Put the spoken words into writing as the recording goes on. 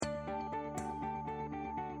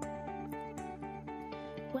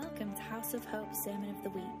Welcome to House of Hope Sermon of the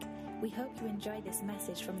Week. We hope you enjoy this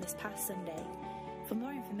message from this past Sunday. For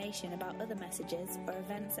more information about other messages or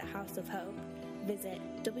events at House of Hope, visit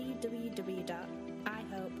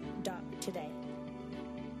www.ihope.today.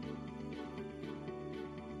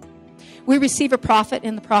 We receive a prophet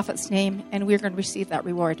in the prophet's name, and we're going to receive that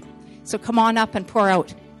reward. So come on up and pour out.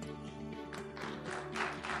 Is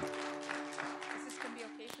this going to be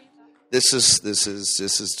okay for you? This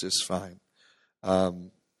is just fine.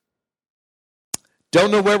 Don't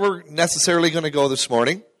know where we're necessarily going to go this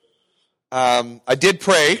morning. I did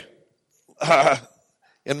pray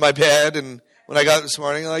in my bed, and when I got up this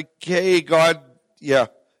morning, like, hey, God, yeah,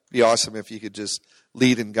 it'd be awesome if you could just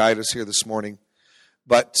lead and guide us here this morning.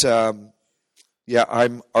 But, yeah,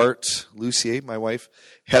 I'm Art Lucier. My wife,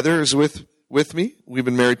 Heather, is with me. We've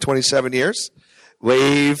been married 27 years.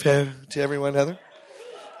 Wave to everyone, Heather.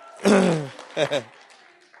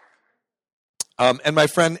 And my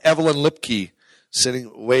friend Evelyn Lipke,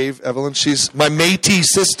 sitting, wave, Evelyn. She's my Métis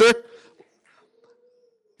sister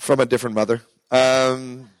from a different mother.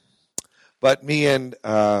 But me and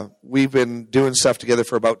we've been doing stuff together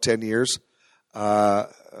for about 10 years.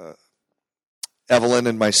 Evelyn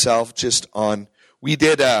and myself we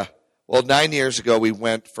did, 9 years ago, we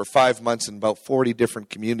went for 5 months in about 40 different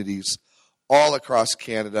communities all across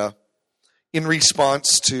Canada in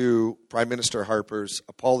response to Prime Minister Harper's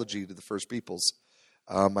apology to the First Peoples.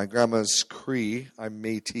 My grandma's Cree. I'm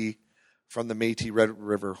Métis from the Métis Red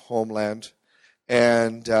River homeland.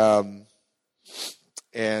 And my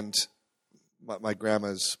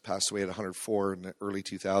grandma's passed away at 104 in the early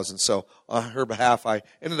 2000s. So on her behalf, I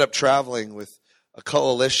ended up traveling with a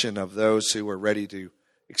coalition of those who were ready to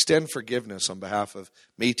extend forgiveness on behalf of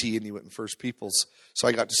Métis, Inuit, and First Peoples. So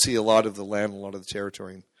I got to see a lot of the land, a lot of the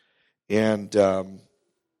territory. And,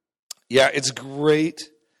 it's great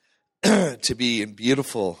to be in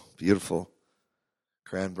beautiful, beautiful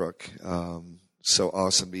Cranbrook. So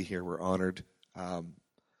awesome to be here. We're honored.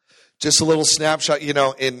 Just a little snapshot,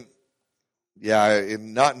 in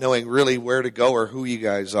not knowing really where to go or who you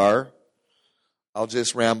guys are, I'll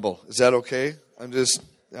just ramble. Is that okay? All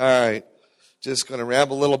right. Just going to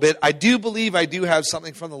ramble a little bit. I do believe I do have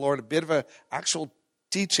something from the Lord, a bit of an actual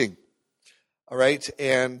teaching. All right.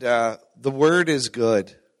 And the word is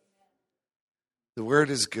good. The word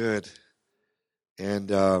is good.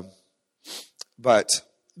 And, but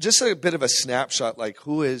just a bit of a snapshot, like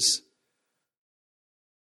who is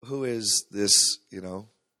this,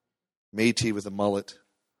 Métis with a mullet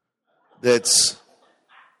that's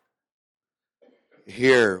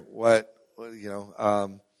here?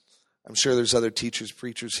 I'm sure there's other teachers,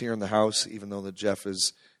 preachers here in the house, even though that Jeff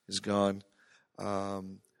is gone.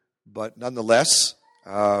 But nonetheless,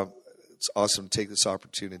 it's awesome to take this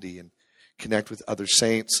opportunity and connect with other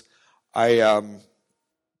saints. I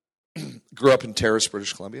grew up in Terrace,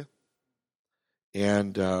 British Columbia,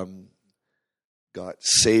 and got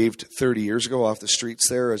saved 30 years ago off the streets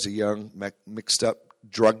there as a young, mixed-up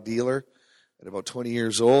drug dealer. At about 20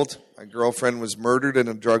 years old, my girlfriend was murdered in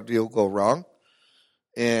a drug deal go wrong.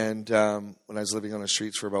 And when I was living on the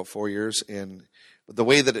streets for about 4 years, but the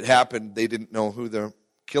way that it happened, they didn't know who the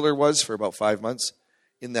killer was for about 5 months.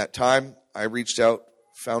 In that time, I reached out,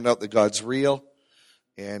 found out that God's real,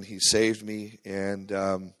 and He saved me,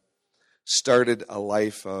 and started a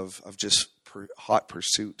life of just hot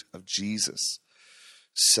pursuit of Jesus.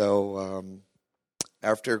 So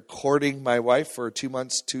after courting my wife for 2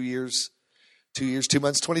 months, 2 years, 2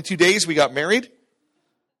 months, 22 days, we got married.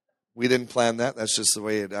 We didn't plan that. That's just the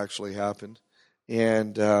way it actually happened.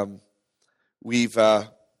 And we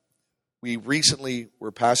recently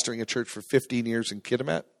were pastoring a church for 15 years in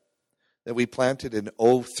Kitimat that we planted in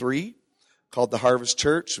 2003 called the Harvest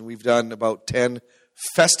Church. And we've done about 10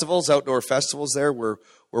 festivals, outdoor festivals there. We're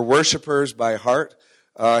worshipers by heart.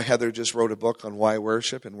 Heather just wrote a book on why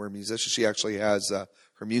worship, and we're musicians. She actually has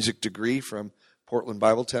her music degree from Portland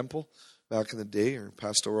Bible Temple back in the day, her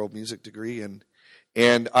pastoral music degree.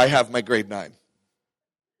 And I have my grade 9.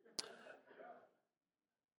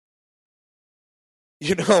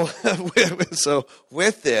 So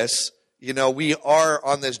with this, we are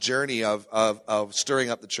on this journey of stirring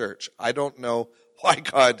up the church. I don't know why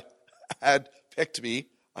God had picked me.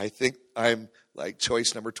 I think I'm like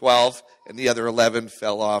choice number 12, and the other 11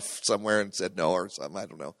 fell off somewhere and said no or something. I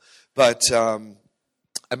don't know. But I'm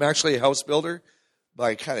actually a house builder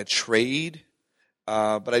by kind of trade,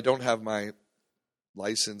 but I don't have my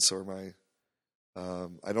license or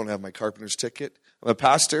I don't have my carpenter's ticket. I'm a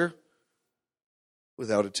pastor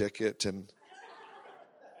without a ticket, and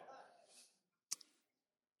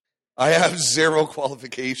I have zero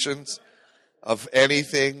qualifications of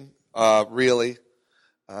anything, really.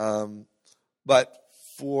 But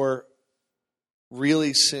for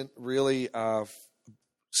really, I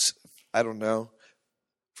don't know,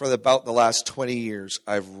 for about the last 20 years,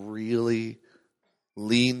 I've really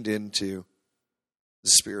leaned into the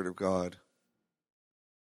Spirit of God.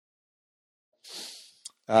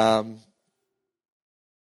 I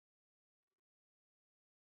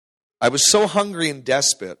was so hungry and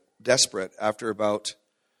desperate after about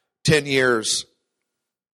 10 years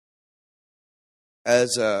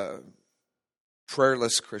as a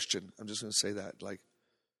prayerless Christian. I'm just going to say that. Like,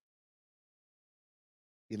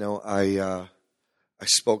 you know, I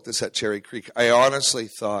spoke this at Cherry Creek. I honestly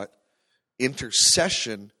thought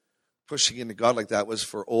intercession, pushing into God like that, was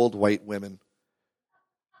for old white women.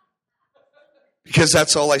 Because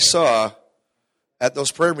that's all I saw at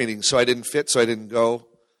those prayer meetings. So I didn't fit, so I didn't go.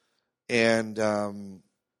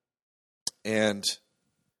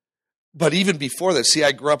 But even before that, see,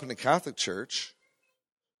 I grew up in the Catholic Church.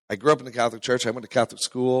 I went to Catholic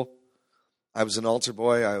school. I was an altar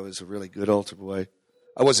boy. I was a really good altar boy.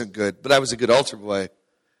 I wasn't good, but I was a good altar boy.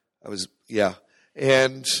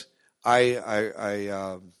 And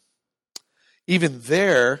I even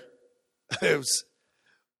there,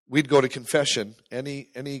 we'd go to confession.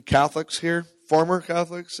 Any Catholics here? Former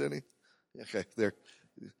Catholics? Any? Okay, there.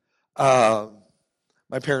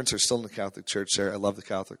 My parents are still in the Catholic Church there. I love the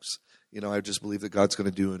Catholics. You know, I just believe that God's going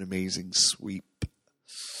to do an amazing sweep.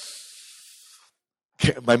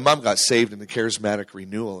 My mom got saved in the charismatic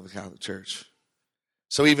renewal of the Catholic Church.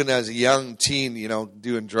 So even as a young teen, you know,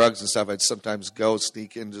 doing drugs and stuff, I'd sometimes go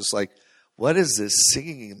sneak in just like, what is this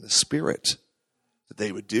singing in the Spirit that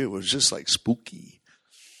they would do? It was just like spooky.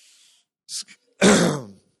 But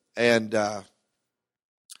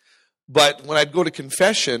when I'd go to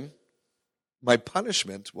confession, my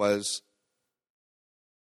punishment was,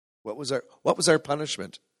 what was our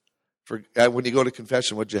punishment? For when you go to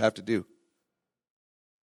confession, what did you have to do?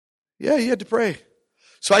 Yeah, you had to pray.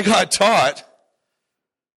 So I got taught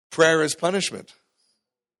prayer is punishment.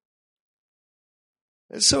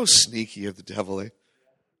 It's so sneaky of the devil, eh?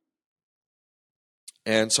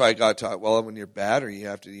 And so I got taught, well, when you're bad, or you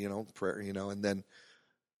have to, you know, prayer, you know, and then,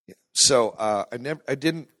 so I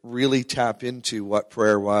didn't really tap into what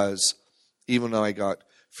prayer was, even though I got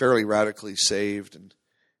fairly radically saved,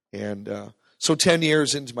 and so 10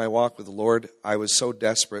 years into my walk with the Lord, I was so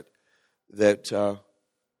desperate that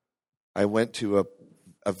I went to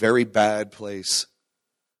a very bad place,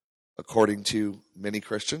 according to many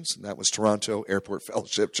Christians, and that was Toronto Airport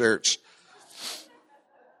Fellowship Church.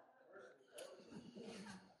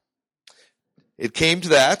 It came to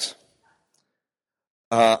that.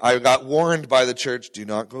 I got warned by the church, do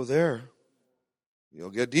not go there. You'll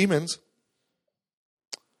get demons.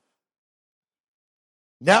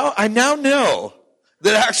 I now know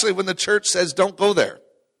that actually when the church says don't go there.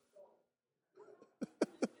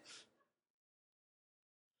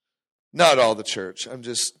 Not all the church. I'm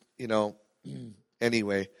just, you know,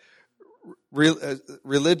 anyway.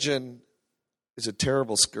 Religion is a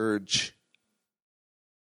terrible scourge.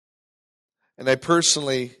 And I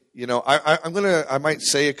personally, you know, I might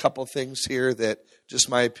say a couple things here that, just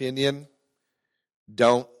my opinion,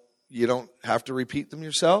 you don't have to repeat them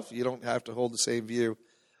yourself. You don't have to hold the same view.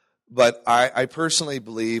 But I personally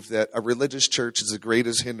believe that a religious church is the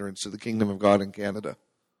greatest hindrance to the kingdom of God in Canada.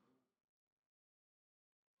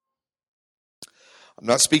 I'm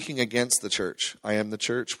not speaking against the church. I am the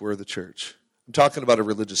church. We're the church. I'm talking about a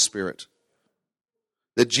religious spirit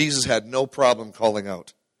that Jesus had no problem calling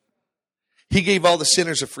out. He gave all the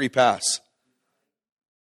sinners a free pass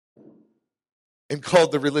and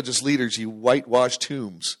called the religious leaders, you whitewashed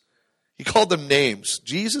tombs. He called them names.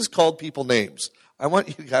 Jesus called people names. I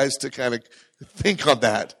want you guys to kind of think on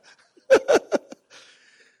that.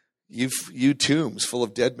 You tombs full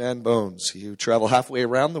of dead man bones. You travel halfway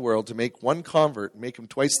around the world to make one convert and make him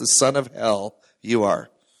twice the son of hell you are.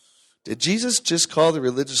 Did Jesus just call the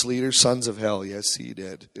religious leaders sons of hell? Yes, he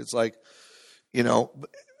did. It's like, you know,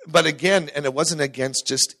 but again, and it wasn't against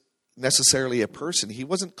just necessarily a person. He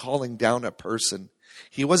wasn't calling down a person.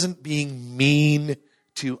 He wasn't being mean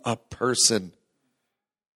to a person.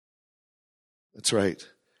 That's right.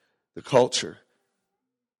 The culture,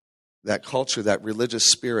 that religious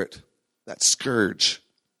spirit, that scourge.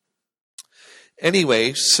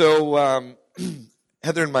 Anyway, so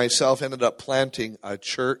Heather and myself ended up planting a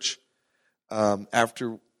church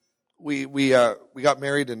after we got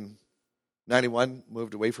married in 91,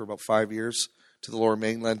 moved away for about 5 years to the Lower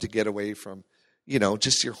Mainland to get away from, you know,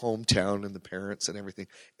 just your hometown and the parents and everything,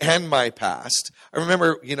 and my past. I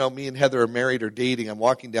remember, you know, me and Heather are married or dating. I'm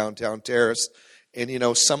walking downtown Terrace,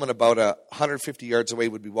 And, someone about 150 yards away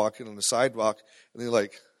would be walking on the sidewalk, and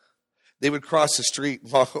they would cross the street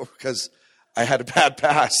and walk over because I had a bad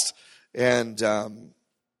past. And I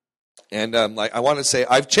want to say,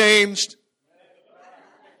 I've changed.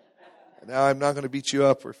 Now I'm not going to beat you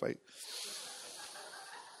up or fight.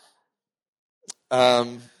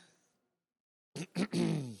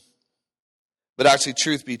 But actually,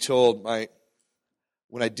 truth be told,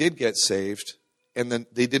 when I did get saved, and then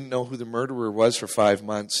they didn't know who the murderer was for 5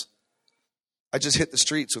 months, I just hit the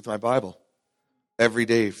streets with my Bible. Every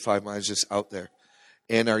day, 5 months, just out there.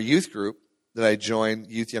 And our youth group that I joined,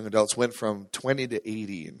 youth, young adults, went from 20 to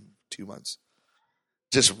 80 in 2 months.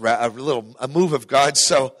 Just a move of God.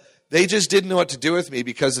 So they just didn't know what to do with me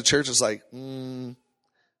because the church was like,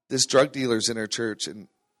 this drug dealer's in our church, and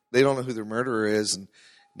they don't know who the murderer is, and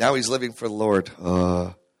now he's living for the Lord.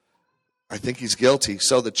 I think he's guilty.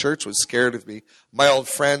 So the church was scared of me. My old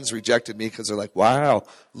friends rejected me because they're like, wow,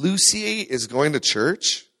 Lucy is going to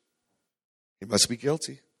church? He must be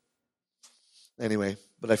guilty. Anyway,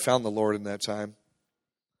 but I found the Lord in that time.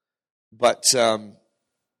 But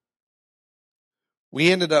we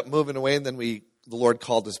ended up moving away, and then the Lord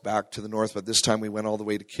called us back to the north, but this time we went all the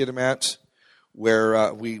way to Kitimat,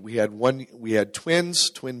 where we had twins,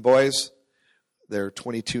 twin boys. They're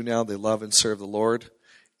 22 now. They love and serve the Lord.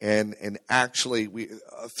 And actually, we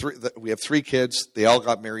have 3 kids. They all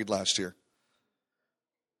got married last year.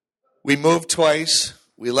 We moved twice.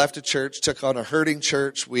 We left a church, took on a hurting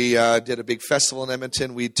church. We did a big festival in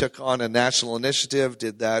Edmonton. We took on a national initiative,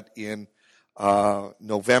 did that in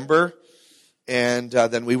November. And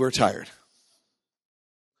then we were tired.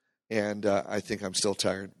 And I think I'm still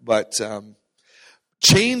tired. But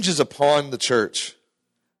change is upon the church.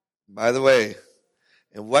 By the way,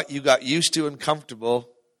 and what you got used to and comfortable,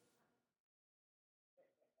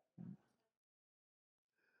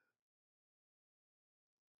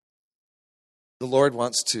 the Lord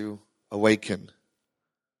wants to awaken.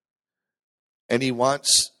 And He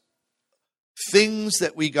wants things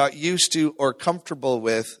that we got used to or comfortable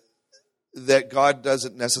with that God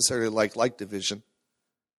doesn't necessarily like division.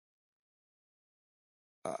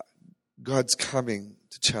 God's coming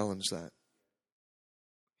to challenge that.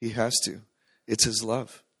 He has to. It's His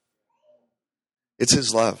love. It's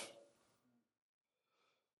His love.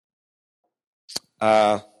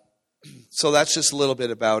 So that's just a little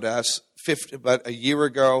bit about us. About a year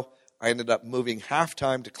ago, I ended up moving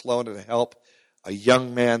half-time to Kelowna to help a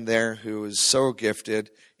young man there who is so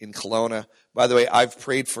gifted in Kelowna. By the way, I've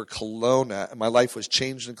prayed for Kelowna, and my life was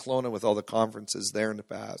changed in Kelowna with all the conferences there in the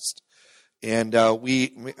past. And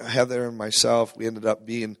Heather and myself, we ended up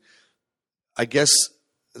being, I guess,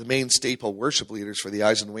 the main staple worship leaders for the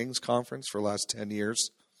Eyes and Wings conference for the last 10 years.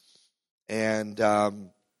 But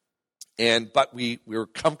we were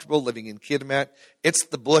comfortable living in Kitimat. It's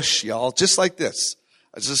the bush, y'all, just like this.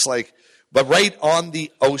 It's just like, but right on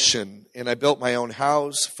the ocean. And I built my own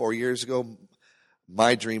house 4 years ago,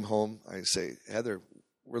 my dream home. I say, Heather,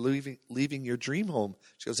 we're leaving your dream home.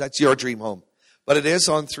 She goes, that's your dream home. But it is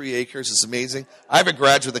on 3 acres. It's amazing. I have a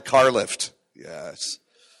garage with a car lift. Yes.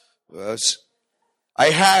 I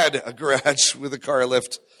had a garage with a car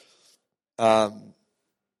lift. And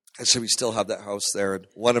so we still have that house there. And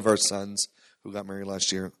one of our sons, who got married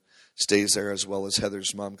last year, stays there, as well as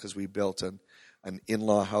Heather's mom, because we built an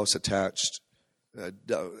in-law house attached. But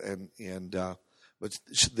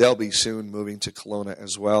they'll be soon moving to Kelowna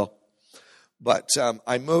as well. But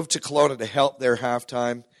I moved to Kelowna to help their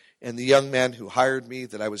halftime. And the young man who hired me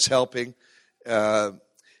that I was helping,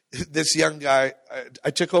 this young guy,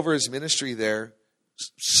 I took over his ministry there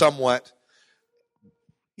somewhat.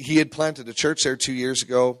 He had planted a church there 2 years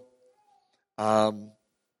ago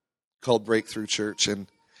called Breakthrough Church. And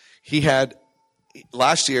he had,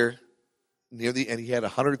 last year, near the end, he had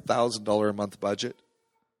 $100,000 a month budget,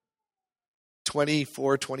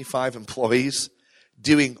 25 employees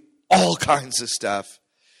doing all kinds of stuff.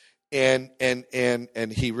 And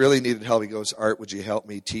he really needed help. He goes, Art, would you help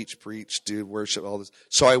me teach, preach, do worship, all this?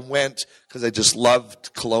 So I went because I just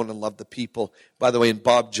loved Kelowna and loved the people. By the way, and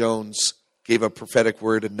Bob Jones gave a prophetic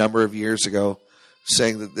word a number of years ago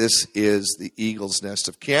saying that this is the eagle's nest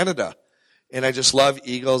of Canada. And I just love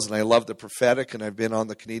eagles, and I love the prophetic, and I've been on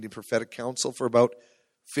the Canadian Prophetic Council for about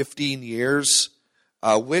 15 years,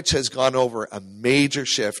 which has gone over a major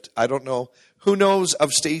shift. I don't know. Who knows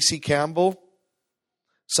of Stacey Campbell?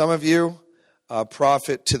 Some of you,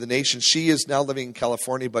 prophet to the nation. She is now living in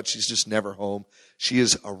California, but she's just never home. She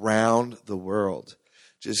is around the world,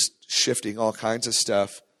 just shifting all kinds of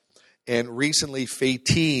stuff. And recently,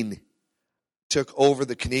 Fatine took over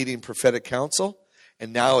the Canadian Prophetic Council,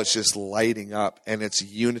 And now it's just lighting up, and it's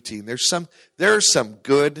unity. And there are some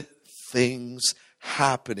good things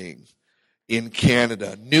happening in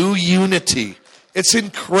Canada. New unity. It's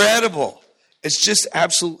incredible. It's just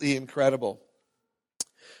absolutely incredible.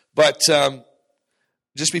 But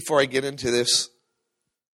just before I get into this,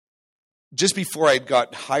 just before I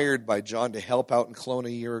got hired by John to help out in Kelowna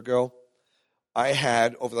a year ago, I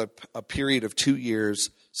had, over a period of 2 years,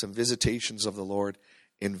 some visitations of the Lord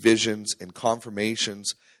and visions and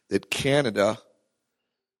confirmations that Canada,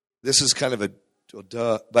 this is kind of a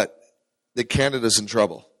duh, but that Canada's in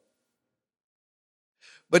trouble.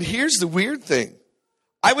 But here's the weird thing.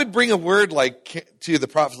 I would bring a word like to the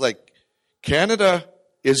prophet, like, Canada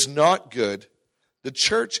is not good. The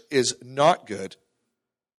church is not good.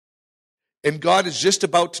 And God is just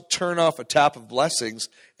about to turn off a tap of blessings,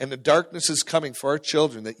 and the darkness is coming for our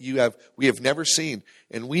children that we have never seen.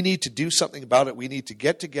 And we need to do something about it. We need to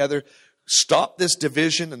get together, stop this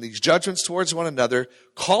division and these judgments towards one another,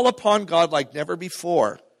 call upon God like never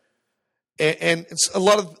before. And a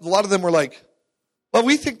lot of them were like, well,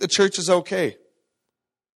 we think the church is okay.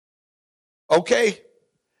 Okay.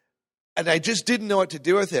 And I just didn't know what to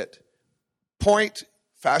do with it.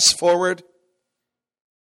 Fast forward.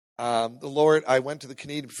 I went to the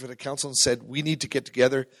Canadian Prophetic Council and said, we need to get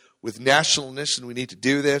together with National Initiative. We need to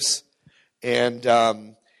do this. And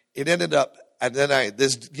it ended up, and then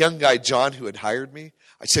this young guy, John, who had hired me,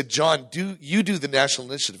 I said, John, you do the National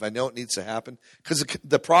Initiative. I know it needs to happen. Because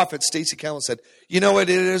the prophet, Stacey Campbell, said, you know what,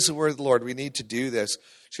 it is the word of the Lord. We need to do this.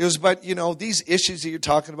 She goes, but, these issues that you're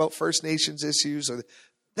talking about, First Nations issues,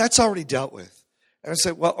 that's already dealt with. And I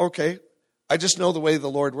said, well, okay. I just know the way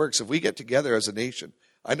the Lord works. If we get together as a nation,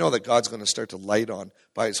 I know that God's going to start to light on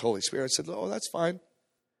by His Holy Spirit. I said, oh, that's fine.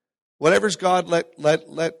 Whatever's God, let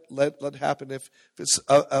happen. If it's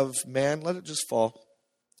of man, let it just fall.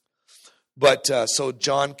 But so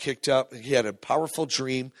John kicked up. He had a powerful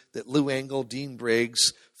dream that Lou Engle, Dean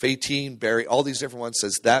Briggs, Fatine, Barry, all these different ones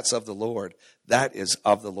says that's of the Lord. That is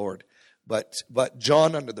of the Lord. But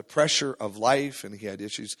John, under the pressure of life, and he had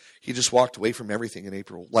issues, he just walked away from everything in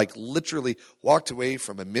April. Like literally walked away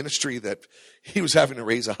from a ministry that he was having to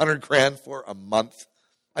raise $100,000 for a month.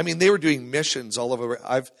 I mean, they were doing missions all over.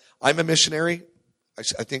 I'm a missionary.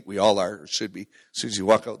 I think we all are, or should be, as soon as you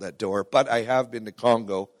walk out that door. But I have been to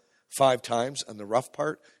Congo 5 times on the rough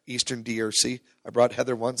part, Eastern DRC. I brought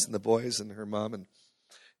Heather once and the boys and her mom,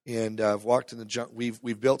 and I've walked in the jungle.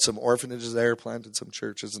 We've built some orphanages there, planted some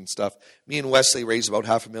churches and stuff. Me and Wesley raised about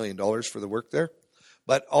 $500,000 for the work there,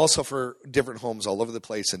 but also for different homes all over the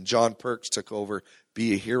place. And John Perks took over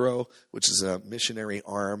Be a Hero, which is a missionary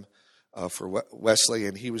arm for Wesley,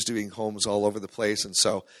 and he was doing homes all over the place. And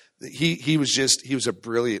so he was a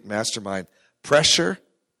brilliant mastermind. Pressure,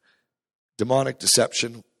 demonic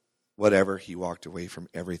deception, whatever. He walked away from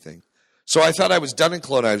everything. So I thought I was done in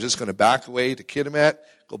Kelowna. I was just going to back away to Kitimat,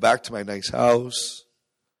 go back to my nice house,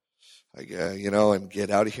 and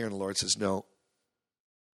get out of here. And the Lord says, no.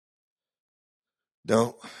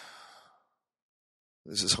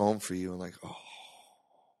 This is home for you. And like,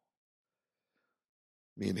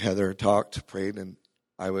 me and Heather talked, prayed, and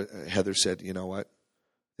Heather said, you know what?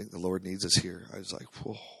 I think the Lord needs us here. I was like,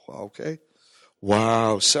 whoa, okay.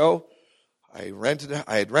 Wow. So I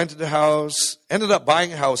had rented a house, ended up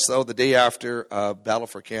buying a house, though, the day after Battle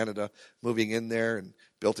for Canada, moving in there and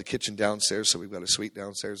built a kitchen downstairs, so we've got a suite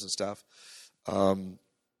downstairs and stuff.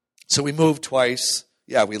 So we moved twice.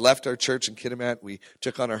 Yeah, we left our church in Kitimat. We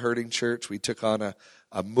took on a hurting church. We took on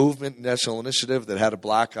a movement national initiative that had a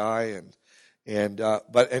black eye.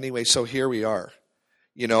 But anyway, so here we are.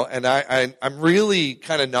 And I'm really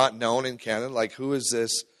kind of not known in Canada. Like, who is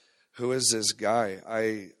this? Who is this guy?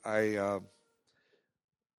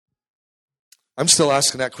 I'm still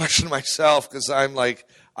asking that question myself because I'm like,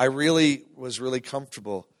 I was really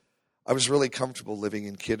comfortable. I was really comfortable living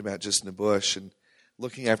in Kitimat, just in the bush and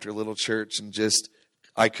looking after a little church, and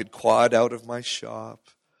I could quad out of my shop.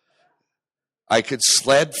 I could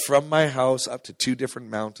sled from my house up to 2 different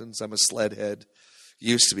mountains. I'm a sled head,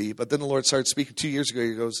 used to be. But then the Lord started speaking 2 years ago.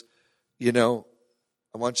 He goes,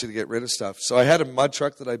 I want you to get rid of stuff. So I had a mud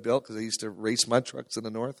truck that I built because I used to race mud trucks in the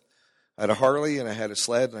north. I had a Harley and I had a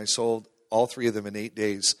sled, and I sold all 3 of them in 8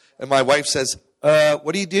 days. And my wife says,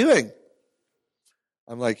 what are you doing?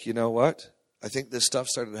 I'm like, you know what? I think this stuff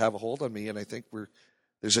started to have a hold on me, and I think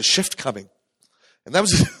there's a shift coming. And that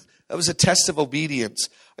was a test of obedience.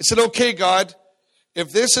 I said, okay, God,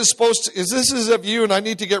 if this is of you and I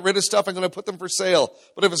need to get rid of stuff, I'm going to put them for sale.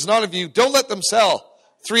 But if it's not of you, don't let them sell.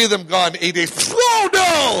 3 of them gone, 8 days. Oh,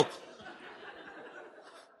 no!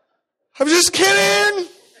 I'm just kidding.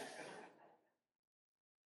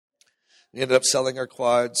 We ended up selling our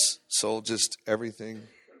quads, sold just everything.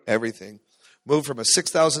 Moved from a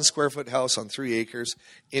 6,000 square foot house on 3 acres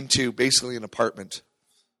into basically an apartment.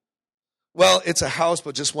 Well, it's a house,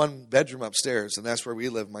 but just 1 bedroom upstairs, and that's where we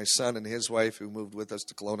live. My son and his wife, who moved with us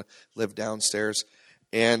to Kelowna, live downstairs.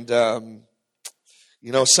 And,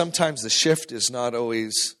 sometimes the shift is not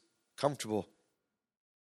always comfortable.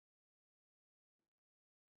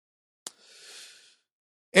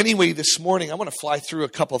 Anyway, this morning, I want to fly through a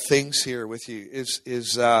couple things here with you.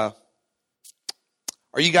 Are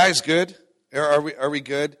you guys good? Are we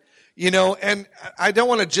good? And I don't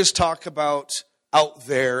want to just talk about out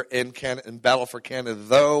there in Canada, in Battle for Canada,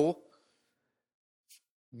 though.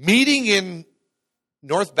 Meeting in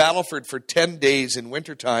North Battleford for 10 days in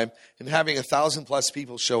wintertime and having 1,000+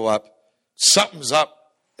 people show up, something's up,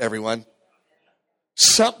 everyone.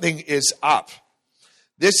 Something is up.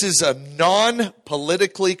 This is a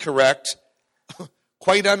non-politically correct,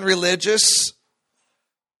 quite unreligious,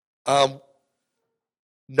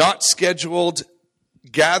 not scheduled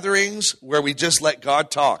gatherings where we just let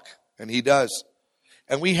God talk, and He does.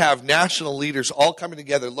 And we have national leaders all coming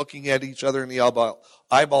together, looking at each other in the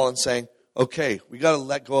eyeball and saying, okay, we got to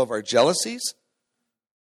let go of our jealousies,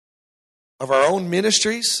 of our own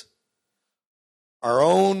ministries, our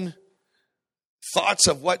own thoughts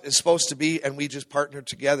of what is supposed to be, and we just partner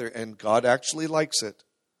together, and God actually likes it.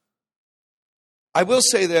 I will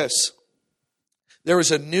say this. There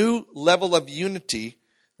is a new level of unity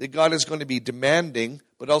that God is going to be demanding,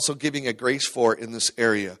 but also giving a grace for in this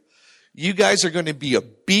area. You guys are going to be a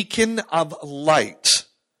beacon of light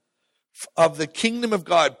of the kingdom of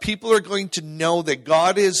God. People are going to know that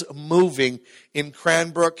God is moving in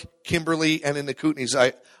Cranbrook, Kimberley, and in the Kootenays.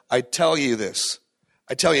 I tell you this.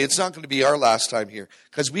 I tell you, it's not going to be our last time here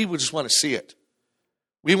because we would just want to see it.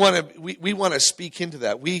 We want to speak into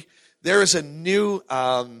that. There is a new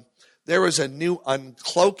uncloaking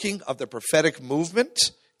of the prophetic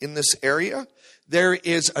movement in this area. There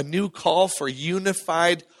is a new call for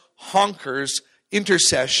unified honkers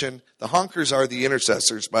intercession. The honkers are the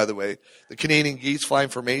intercessors, by the way. The Canadian geese flying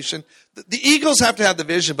formation. The eagles have to have the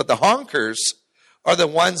vision, but the honkers are the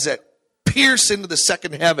ones that pierce into the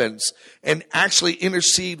second heavens and actually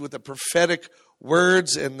intercede with the prophetic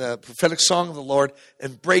words and the prophetic song of the Lord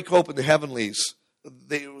and break open the heavenlies.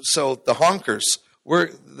 So the honkers,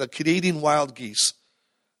 we're the Canadian wild geese.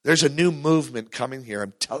 There's a new movement coming here,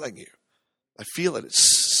 I'm telling you. I feel it.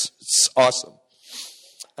 It's awesome.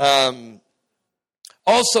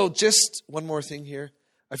 Also, just one more thing here.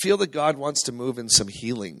 I feel that God wants to move in some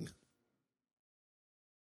healing.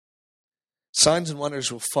 Signs and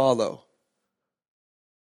wonders will follow.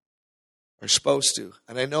 Are supposed to.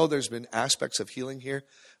 And I know there's been aspects of healing here,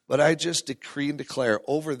 but I just decree and declare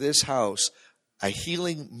over this house a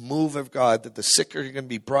healing move of God that the sick are going to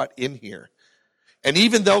be brought in here. And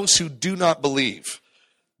even those who do not believe,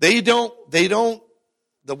 the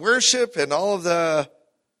worship and all of the,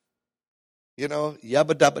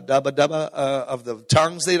 yabba dabba dabba dabba of the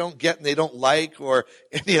tongues they don't get and they don't like or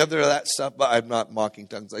any other of that stuff. But I'm not mocking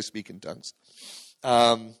tongues. I speak in tongues.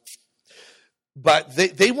 But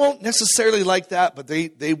they won't necessarily like that, but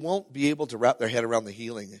they won't be able to wrap their head around the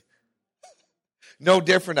healing. No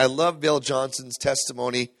different. I love Bill Johnson's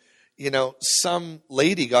testimony. Some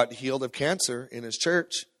lady got healed of cancer in his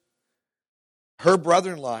church. Her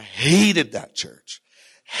brother-in-law hated that church,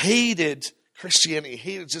 hated Christianity,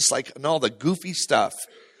 hated just like and all the goofy stuff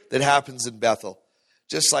that happens in Bethel.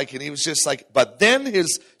 And he was just like, but then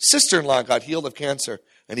his sister-in-law got healed of cancer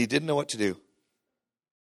and he didn't know what to do.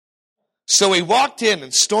 So he walked in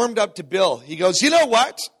and stormed up to Bill. He goes, you know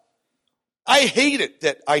what? I hate it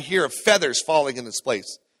that I hear of feathers falling in this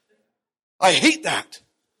place. I hate that.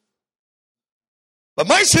 But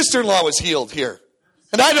my sister-in-law was healed here,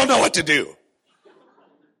 and I don't know what to do.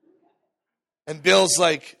 And Bill's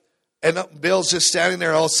just standing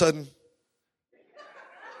there all of a sudden.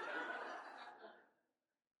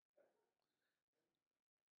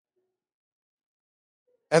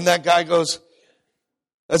 And that guy goes,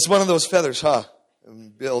 that's one of those feathers, huh?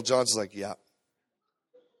 And Bill Johnson's like, yeah.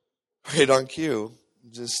 Right on cue.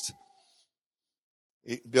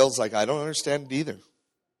 Bill's like, I don't understand it either.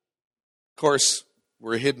 Of course,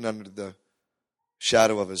 we're hidden under the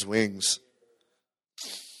shadow of his wings.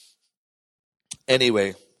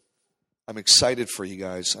 Anyway, I'm excited for you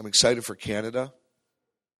guys. I'm excited for Canada.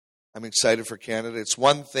 It's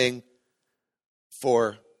one thing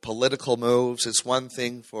for political moves. It's one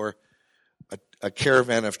thing for a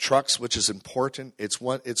caravan of trucks, which is important. It's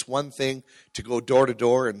one thing to go door to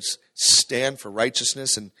door and stand for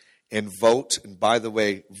righteousness and vote. And by the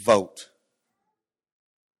way, vote.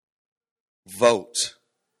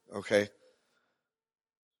 Okay?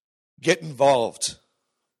 Get involved.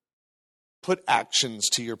 Put actions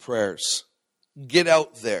to your prayers. Get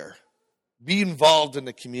out there. Be involved in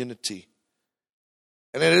the community.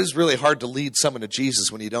 And it is really hard to lead someone to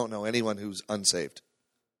Jesus when you don't know anyone who's unsaved.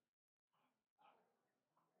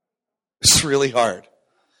 It's really hard.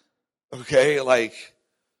 Okay, like...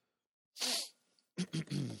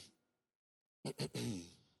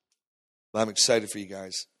 I'm excited for you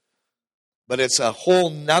guys. But it's a whole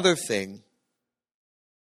nother thing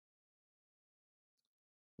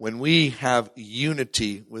when we have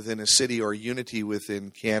unity within a city or unity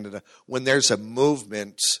within Canada, when there's a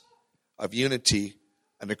movement of unity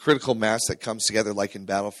and a critical mass that comes together like in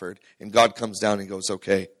Battleford, and God comes down and goes,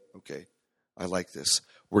 okay, I like this.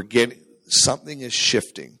 Something is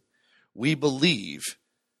shifting. We believe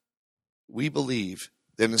that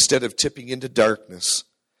instead of tipping into darkness,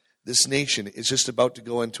 this nation is just about to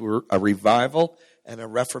go into a revival and a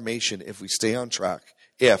reformation if we stay on track.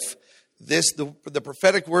 The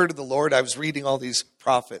prophetic word of the Lord, I was reading all these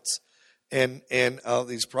prophets and all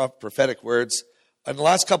these prophetic words. In the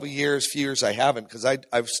last couple of years, few years I haven't, because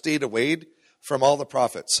I've stayed away from all the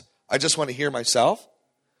prophets. I just want to hear myself.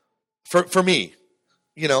 For me,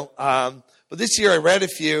 but this year I read a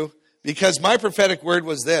few, because my prophetic word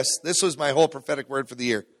was this. This was my whole prophetic word for the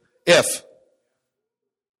year. If.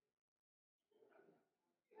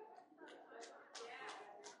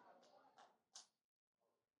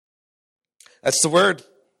 That's the word.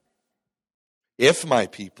 If my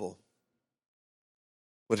people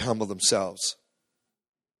would humble themselves.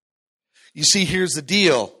 You see, here's the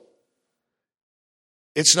deal.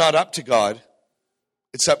 It's not up to God.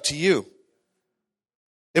 It's up to you.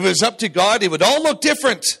 If it was up to God, it would all look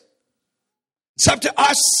different. It's up to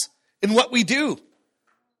us in what we do.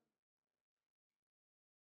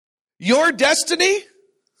 Your destiny,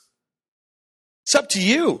 it's up to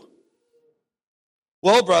you.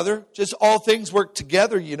 Well, brother, just all things work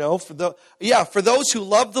together, for those who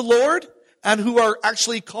love the Lord and who are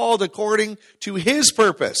actually called according to His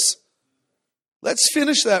purpose. Let's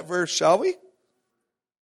finish that verse, shall we?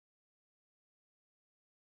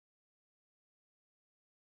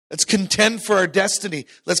 Let's contend for our destiny.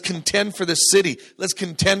 Let's contend for the city. Let's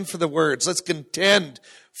contend for the words. Let's contend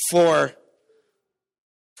for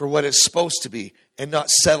what is supposed to be and not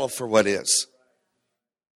settle for what is.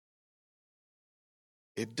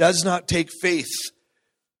 It does not take faith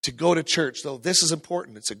to go to church, though this is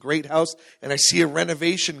important. It's a great house, and I see a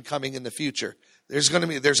renovation coming in the future. There's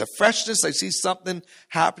a freshness. I see something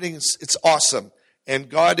happening. It's awesome. And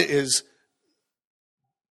God is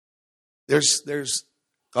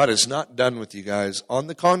not done with you guys. On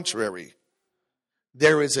the contrary,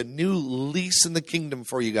 there is a new lease in the kingdom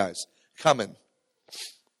for you guys coming.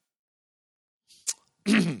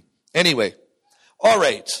 Anyway, all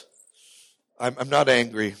right. I'm not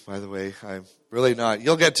angry, by the way. I'm really not.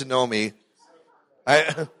 You'll get to know me.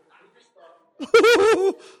 I'm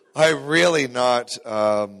really not.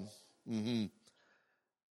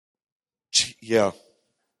 Yeah.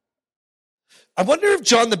 I wonder if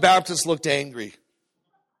John the Baptist looked angry.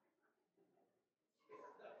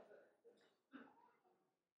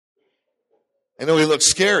 I know he looked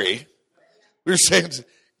scary. We were saying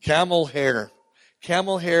camel hair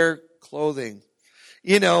clothing.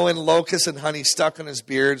 And locusts and honey stuck on his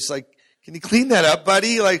beard. It's like, can you clean that up,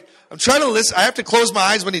 buddy? Like, I'm trying to listen. I have to close my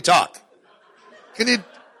eyes when you talk. Can you,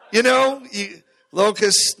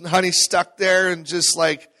 locusts and honey stuck there and just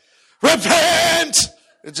like, repent!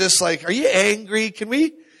 It's just like, are you angry? Can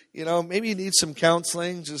we, maybe you need some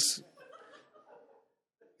counseling. Just,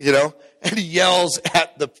 and he yells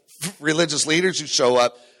at the religious leaders who show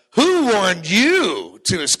up, who warned you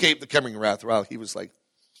to escape the coming wrath? Well, he was like,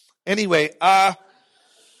 anyway, I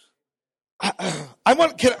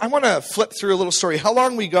want to flip through a little story. How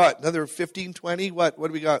long we got? Another 15, 20? What do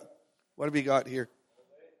we got? What do we got here?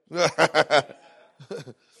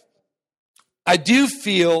 I do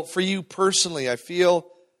feel, for you personally, got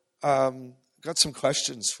some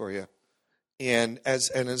questions for you. And as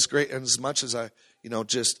great, and as much as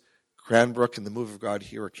just Cranbrook and the move of God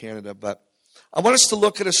here in Canada, but I want us to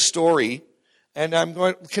look at a story, and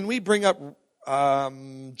can we bring up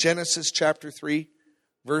Genesis chapter 3?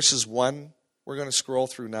 Verses 1, we're going to scroll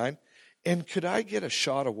through 9. And could I get a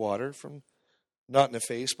shot of water from, not in the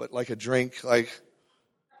face, but like a drink? Like,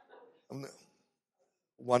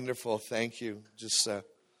 wonderful, thank you. Just a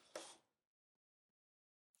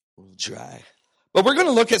little dry. But we're going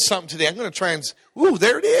to look at something today. I'm going to try and,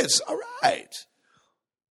 there it is. All right.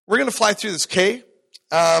 We're going to fly through this, okay?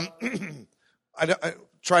 I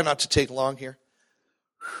try not to take long here.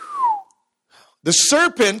 The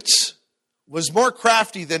serpent was more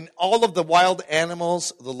crafty than all of the wild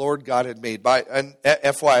animals the Lord God had made. By an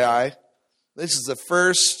FYI, this is the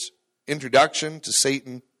first introduction to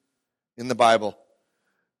Satan in the Bible.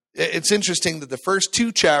 It's interesting that the first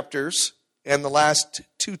 2 chapters and the last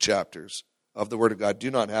 2 chapters of the Word of God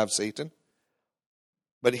do not have Satan.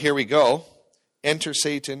 But here we go. Enter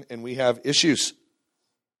Satan, and we have issues.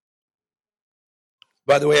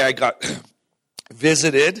 By the way, I got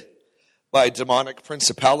visited by a demonic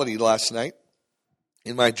principality last night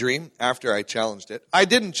in my dream after I challenged it. I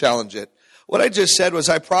didn't challenge it. What I just said was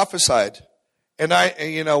I prophesied. And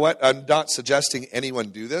you know what? I'm not suggesting anyone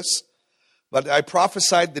do this. But I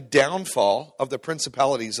prophesied the downfall of the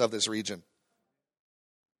principalities of this region.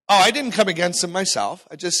 Oh, I didn't come against them myself.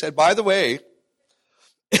 I just said, by the way,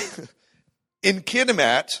 in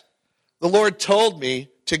Kitimat, the Lord told me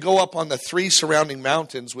to go up on the 3 surrounding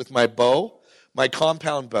mountains with my bow, my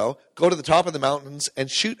compound bow, go to the top of the mountains and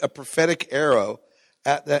shoot a prophetic arrow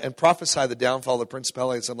at and prophesy the downfall of the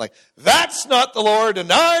principalities. I'm like, that's not the Lord,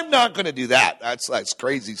 and I'm not going to do that. That's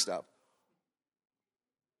crazy stuff.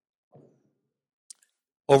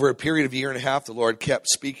 Over a period of 1.5 years, the Lord kept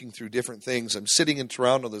speaking through different things. I'm sitting in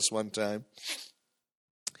Toronto this one time,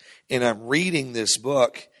 and I'm reading this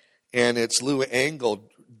book, and it's Lou Engle,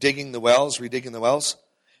 Redigging the Wells.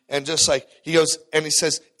 And just like, he goes, and he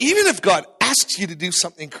says, even if God asks you to do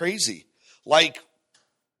something crazy, like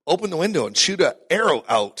open the window and shoot an arrow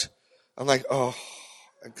out. I'm like, oh,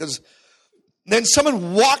 because then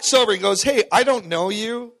someone walks over and goes, hey, I don't know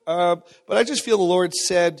you, but I just feel the Lord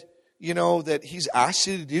said, you know, that he's asked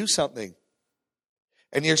you to do something.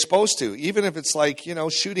 And you're supposed to, even if it's like, you know,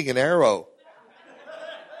 shooting an arrow.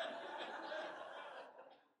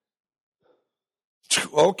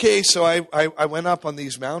 Okay, so I went up on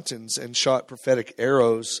these mountains and shot prophetic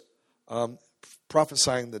arrows,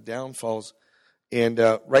 prophesying the downfalls. And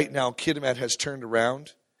right now, Kitimat has turned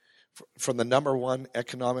around from the number 1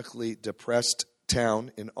 economically depressed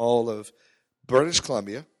town in all of British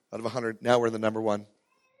Columbia, out of 100. Now we're the number 1.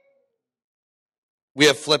 We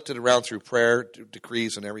have flipped it around through prayer,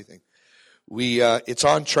 decrees, and everything. It's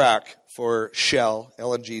on track for Shell,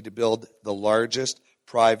 LNG, to build the largest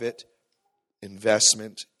private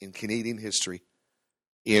investment in Canadian history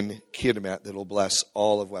in Kitimat that will bless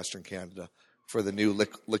all of Western Canada for the new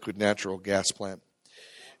liquid natural gas plant.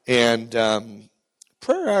 And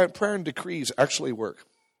prayer and decrees actually work.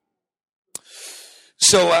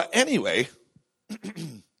 So anyway,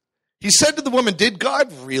 he said to the woman, did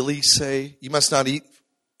God really say you must not eat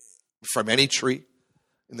from any tree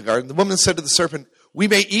in the garden? The woman said to the serpent, we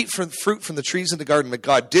may eat from fruit from the trees in the garden, but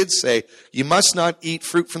God did say, you must not eat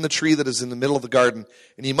fruit from the tree that is in the middle of the garden,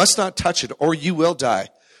 and you must not touch it, or you will die.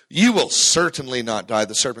 You will certainly not die,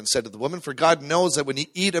 the serpent said to the woman, for God knows that when you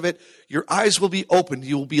eat of it, your eyes will be opened.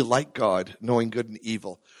 You will be like God, knowing good and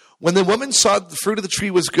evil. When the woman saw that the fruit of the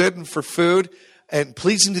tree was good and for food, and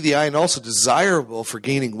pleasing to the eye and also desirable for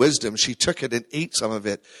gaining wisdom, she took it and ate some of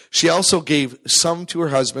it. She also gave some to her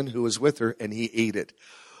husband who was with her, and he ate it.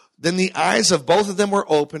 Then the eyes of both of them were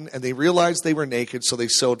open, and they realized they were naked, so they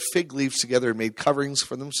sewed fig leaves together and made coverings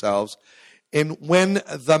for themselves. And when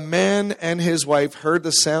the man and his wife heard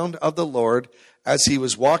the sound of the Lord as he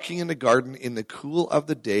was walking in the garden in the cool of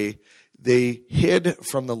the day, they hid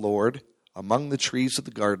from the Lord among the trees of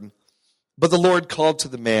the garden. But the Lord called to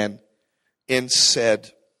the man and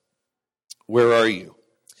said, where are you?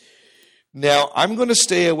 Now, I'm going to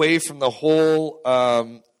stay away from the whole,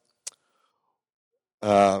 the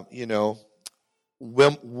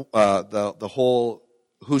whole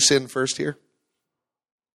who sinned first here.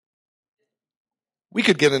 We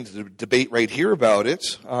could get into the debate right here about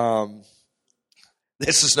it.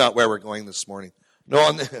 This is not where we're going this morning.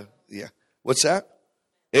 No, yeah. What's that?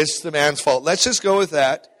 It's the man's fault. Let's just go with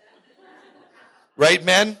that. Right,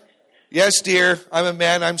 men? Yes, dear. I'm a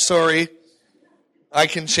man. I'm sorry. I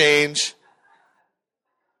can change.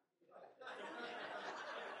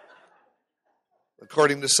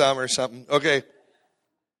 According to some or something. Okay.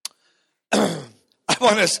 I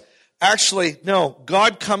want to... Actually, no,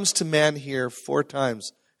 God comes to man here 4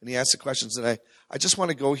 times, and he asks the questions, and I just want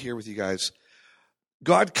to go here with you guys.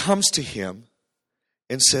 God comes to him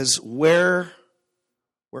and says, where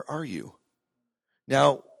are you?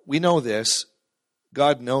 Now, we know this.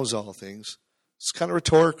 God knows all things. It's kind of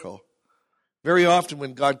rhetorical. Very often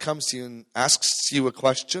when God comes to you and asks you a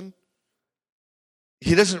question,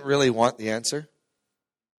 he doesn't really want the answer.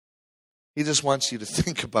 He just wants you to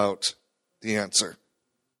think about the answer.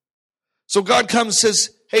 So God comes and says,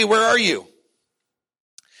 hey, where are you?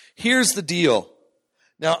 Here's the deal.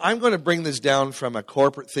 Now, I'm going to bring this down from a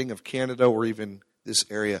corporate thing of Canada or even this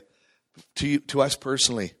area to us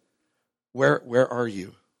personally. Where are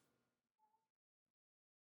you?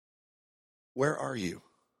 Where are you?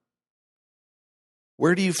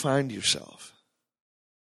 Where do you find yourself?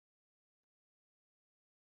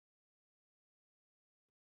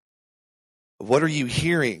 What are you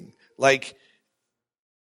hearing? Like,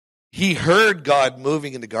 he heard God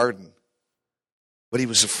moving in the garden, but he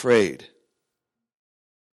was afraid.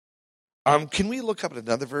 Can we look up at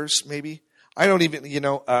another verse, maybe? I don't even,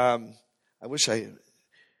 I wish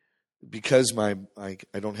because I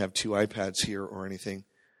don't have two iPads here or anything.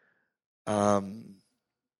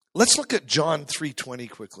 Let's look at John 3:20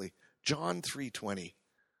 quickly. John 3:20.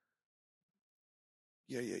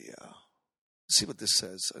 Yeah. Let's see what this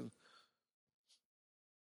says.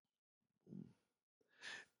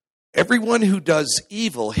 Everyone who does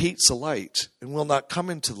evil hates the light and will not come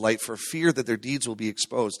into the light for fear that their deeds will be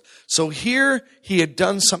exposed. So here he had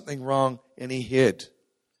done something wrong and he hid.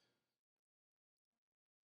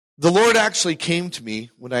 The Lord actually came to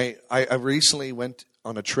me when I recently went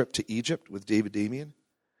on a trip to Egypt with David Damien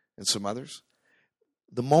and some others.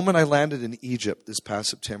 The moment I landed in Egypt this past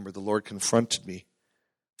September, the Lord confronted me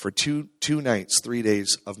for two nights, 3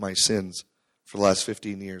 days of my sins for the last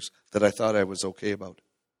 15 years that I thought I was okay about.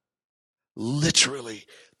 Literally,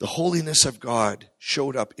 the holiness of God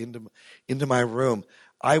showed up into my room.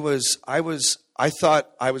 I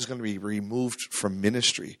thought I was going to be removed from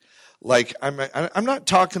ministry. Like, I'm not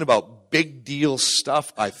talking about big deal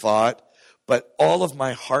stuff, I thought, but all of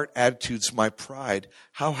my heart attitudes, my pride,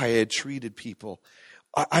 how I had treated people.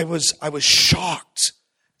 I was shocked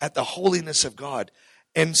at the holiness of God.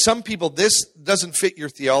 And some people, this doesn't fit your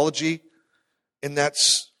theology, and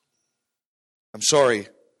that's, I'm sorry.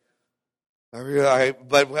 Some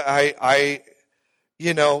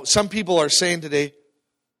people are saying today,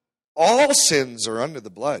 all sins are under the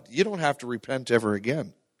blood. You don't have to repent ever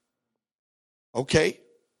again. Okay?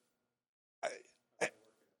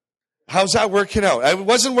 How's that working out? It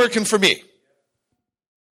wasn't working for me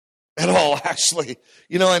at all, actually.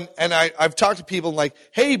 And I've talked to people like,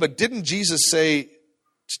 hey, but didn't Jesus say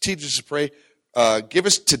to teach us to pray, give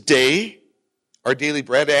us today our daily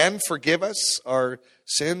bread and forgive us our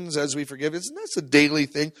sins as we forgive? Isn't that a daily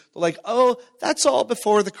thing? They're like, oh, that's all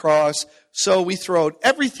before the cross. So we throw out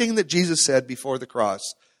everything that Jesus said before the cross.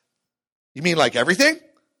 You mean like everything?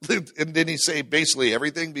 And didn't he say basically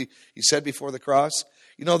everything he said before the cross?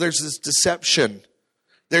 There's this deception.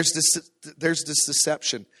 There's this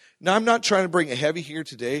deception. Now, I'm not trying to bring a heavy here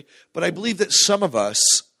today, but I believe that some of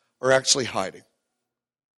us are actually hiding.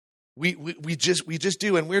 We just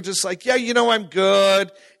do, and we're just like, yeah, I'm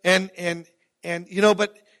good, and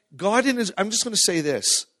but God I'm just going to say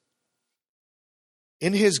this.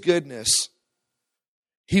 In his goodness,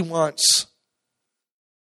 he wants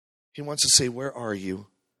to say, where are you?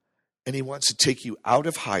 And he wants to take you out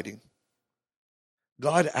of hiding.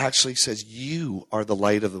 God actually says, you are the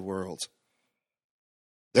light of the world.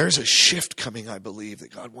 There's a shift coming, I believe, that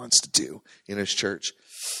God wants to do in his church.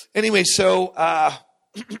 Anyway, so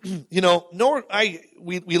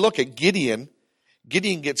we look at Gideon.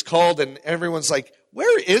 Gideon gets called and everyone's like,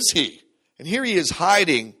 where is he? And here he is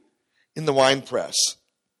hiding in the winepress.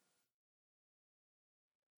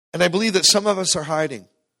 And I believe that some of us are hiding.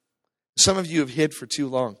 Some of you have hid for too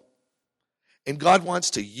long. And God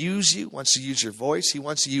wants to use you, wants to use your voice. He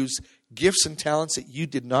wants to use gifts and talents that you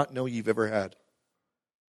did not know you've ever had.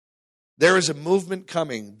 There is a movement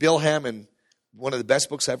coming. Bill Hammond, one of the best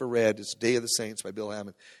books I ever read is Day of the Saints by Bill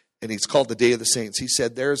Hammond. And it's called The Day of the Saints. He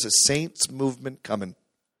said, there's a saints movement coming.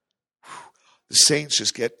 The saints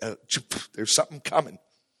just there's something coming.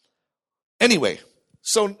 Anyway,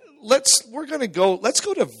 so let's go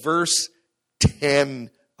to verse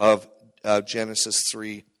 10 of Genesis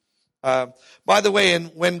 3. By the way,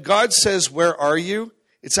 and when God says, where are you?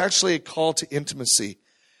 It's actually a call to intimacy.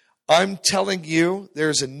 I'm telling you,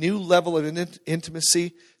 there's a new level of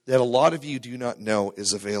intimacy that a lot of you do not know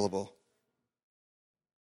is available.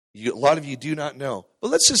 A lot of you do not know.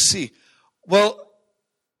 But let's just see. Well,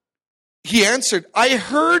 he answered, I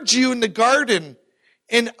heard you in the garden,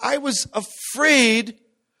 and I was afraid,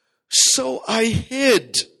 so I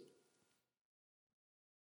hid.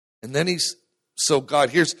 And then so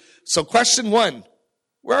question 1,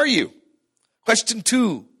 where are you? Question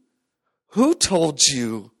 2, who told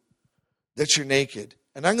you that you're naked?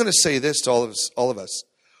 And I'm going to say this to all of us.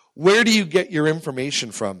 Where do you get your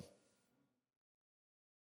information from?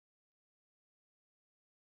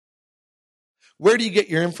 Where do you get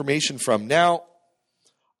your information from? Now,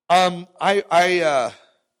 I'm a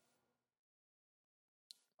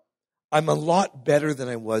lot better than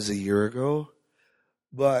I was a year ago,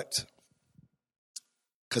 but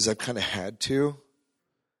because I've kind of had to.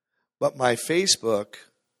 But my Facebook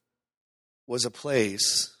was a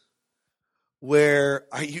place where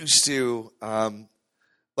I used to,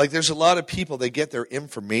 there's a lot of people, they get their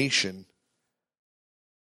information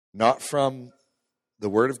not from the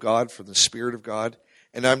Word of God, from the Spirit of God.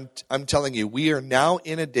 And I'm telling you, we are now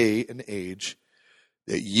in a day and age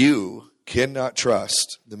that you cannot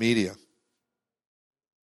trust the media.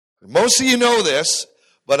 Most of you know this,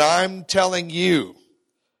 but I'm telling you,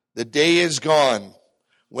 the day is gone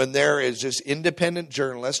when there is just independent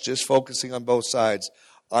journalists just focusing on both sides.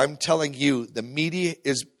 I'm telling you, the media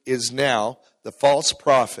is now the false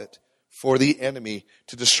prophet for the enemy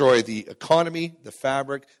to destroy the economy, the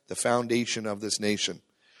fabric, the foundation of this nation.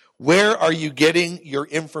 Where are you getting your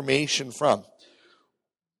information from?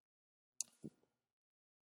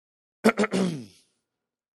 I'm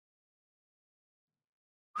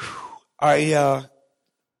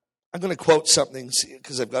going to quote something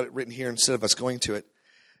because I've got it written here instead of us going to it.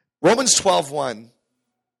 Romans 12:1.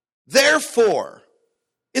 Therefore,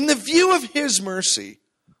 in the view of his mercy,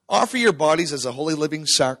 offer your bodies as a holy living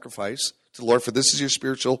sacrifice to the Lord, for this is your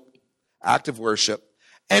spiritual act of worship,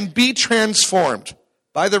 and be transformed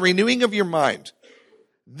by the renewing of your mind.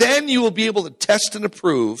 Then you will be able to test and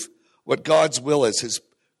approve what God's will is, his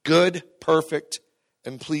good, perfect,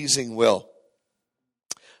 and pleasing will.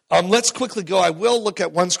 Let's quickly go. I will look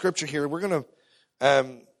at one scripture here. We're going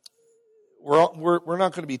to, we're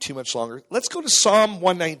not going to be too much longer. Let's go to Psalm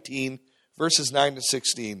 119, verses 9 to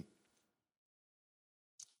 16.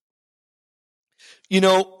 You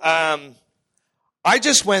know, I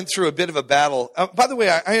just went through a bit of a battle. By the way,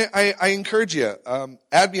 I encourage you,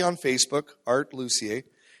 add me on Facebook, Art Lucier,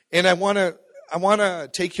 and I want to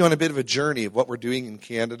take you on a bit of a journey of what we're doing in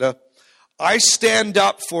Canada. I stand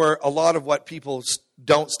up for a lot of what people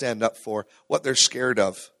don't stand up for, what they're scared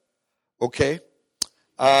of. Okay?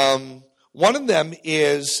 One of them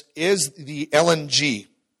is the LNG.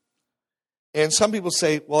 And some people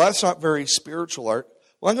say, well, that's not very spiritual, Art.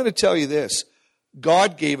 Well, I'm going to tell you this.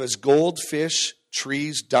 God gave us gold, fish,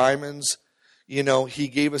 trees, diamonds. You know, he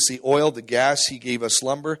gave us the oil, the gas. He gave us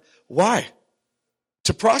lumber. Why?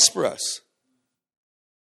 To prosper us.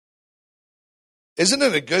 Isn't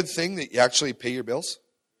it a good thing that you actually pay your bills?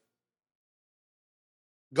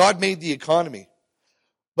 God made the economy.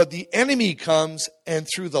 But the enemy comes and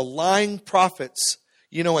through the lying prophets,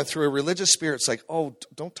 you know, and through a religious spirit, it's like, oh,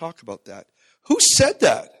 don't talk about that. Who said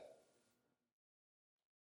that?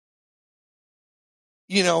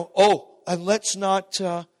 You know, oh, and let's not,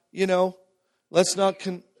 let's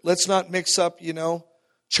not mix up,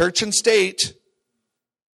 church and state.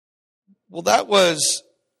 Well, that was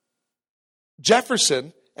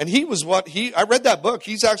Jefferson, and I read that book.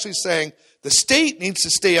 He's actually saying the state needs to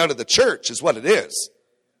stay out of the church is what it is.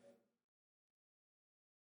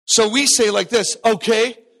 So we say like this,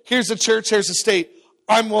 okay, here's the church, here's the state.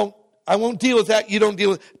 I won't deal with that, you don't deal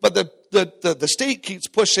with it. But the state keeps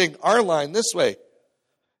pushing our line this way.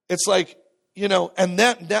 It's like, and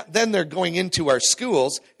then they're going into our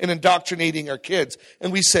schools and indoctrinating our kids.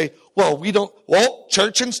 And we say, well,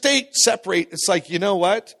 church and state separate. It's like, you know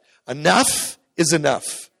what? Enough is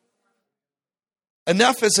enough.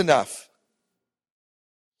 Enough is enough.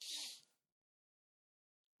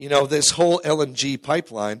 This whole LNG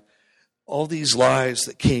pipeline, all these lies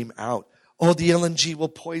that came out. Oh, the LNG will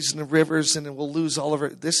poison the rivers and it will lose all of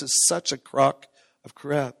it. This is such a crock of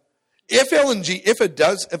crap. If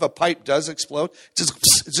a pipe does explode, it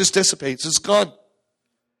just dissipates. It's gone.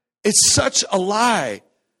 It's such a lie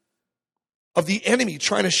of the enemy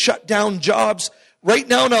trying to shut down jobs. Right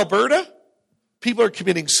now in Alberta, people are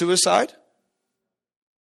committing suicide.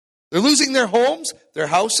 They're losing their homes, their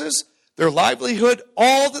houses, their livelihood,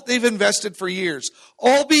 all that they've invested for years.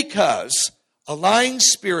 All because a lying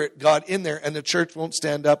spirit got in there and the church won't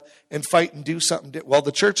stand up and fight and do something. Well,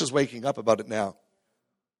 the church is waking up about it now.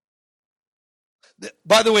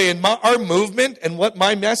 By the way, in our movement and what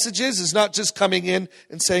my message is not just coming in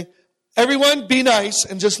and saying, everyone be nice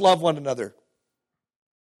and just love one another.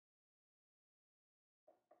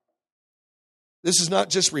 This is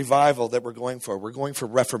not just revival that we're going for. We're going for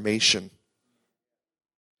reformation.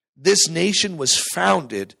 This nation was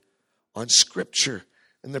founded on Scripture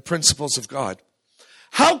and the principles of God.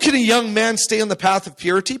 How can a young man stay on the path of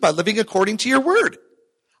purity? By living according to your word.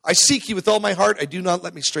 I seek you with all my heart. I do not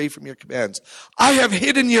let me stray from your commands. I have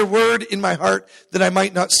hidden your word in my heart that I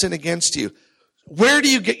might not sin against you. Where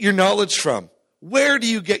do you get your knowledge from? Where do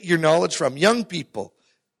you get your knowledge from? Young people.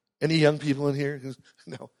 Any young people in here?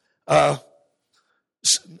 No.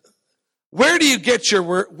 Where do you get your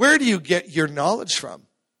word? Where do you get your knowledge from?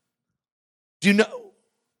 Do you know?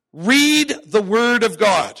 Read the word of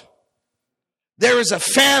God. There is a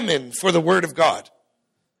famine for the word of God.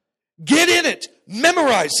 Get in it.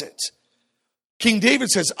 Memorize it. King David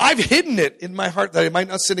says, I've hidden it in my heart that I might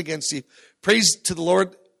not sin against you. Praise to the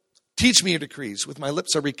Lord. Teach me your decrees. With my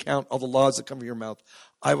lips I recount all the laws that come from your mouth.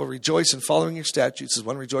 I will rejoice in following your statutes as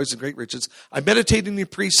one rejoices in great riches. I meditate in your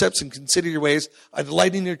precepts and consider your ways. I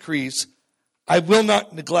delight in your decrees. I will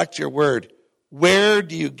not neglect your word. Where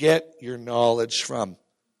do you get your knowledge from?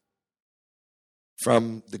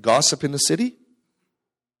 From the gossip in the city?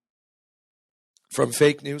 From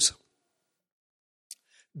fake news?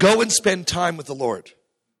 Go and spend time with the Lord.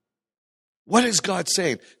 What is God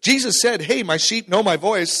saying? Jesus said, hey, my sheep know my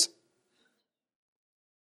voice.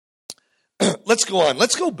 Let's go on.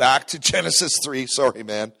 Let's go back to Genesis 3. Sorry,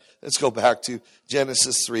 man. Let's go back to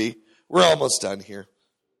Genesis 3. We're almost done here.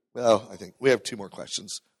 Well, I think we have 2 more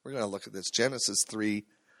questions. We're going to look at this. Genesis 3,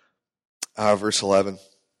 verse 11.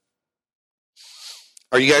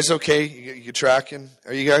 Are you guys okay? You tracking?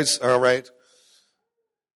 Are you guys all right?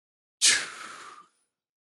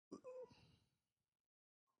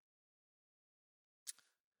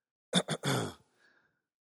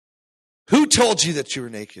 Who told you that you were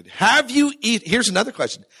naked? Have you eaten? Here's another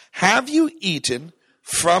question. Have you eaten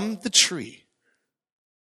from the tree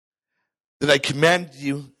that I commanded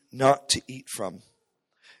you not to eat from?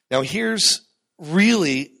 Now here's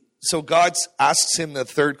really, so God asks him the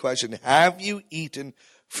third question. Have you eaten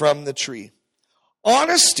from the tree?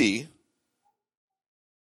 Honesty,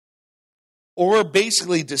 or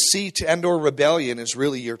basically deceit and or rebellion, is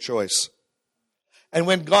really your choice. And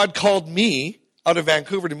when God called me out of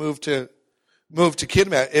Vancouver to move to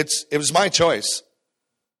Kitimat, it was my choice.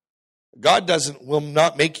 God will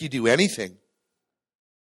not make you do anything.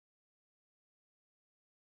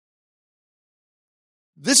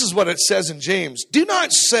 This is what it says in James. Do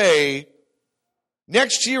not say,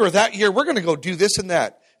 next year or that year, we're going to go do this and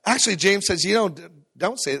that. Actually, James says,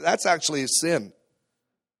 don't say it. That's actually a sin.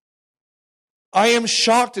 I am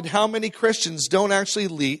shocked at how many Christians don't actually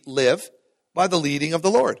live by the leading of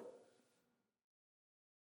the Lord.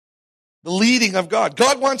 The leading of God.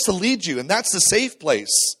 God wants to lead you, and that's the safe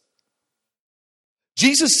place.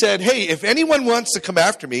 Jesus said, hey, if anyone wants to come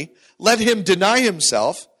after me, let him deny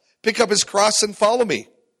himself, pick up his cross, and follow me.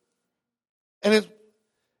 And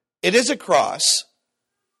it is a cross.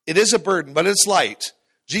 It is a burden, but it's light.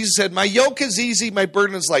 Jesus said, my yoke is easy, my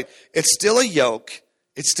burden is light. It's still a yoke.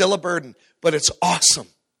 It's still a burden, but it's awesome.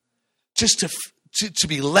 Just to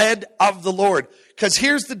be led of the Lord. Because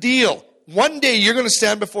here's the deal. One day you're going to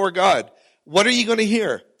stand before God. What are you going to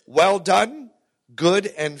hear? Well done, good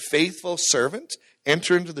and faithful servant.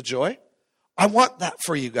 Enter into the joy. I want that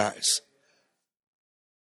for you guys.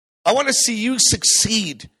 I want to see you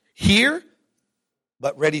succeed here,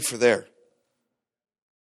 but ready for there.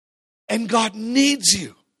 And God needs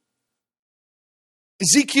you.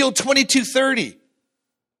 Ezekiel 22:30.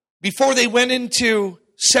 Before they went into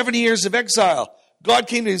 70 years of exile, God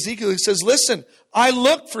came to Ezekiel and says, listen, I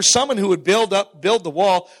looked for someone who would build the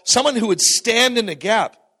wall, someone who would stand in the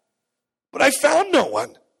gap. But I found no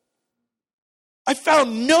one. I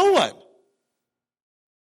found no one.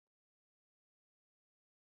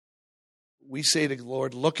 We say to the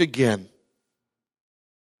Lord, look again.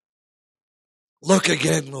 Look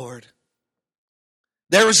again, Lord.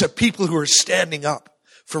 There is a people who are standing up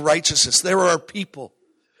for righteousness. There are people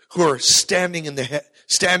who are standing in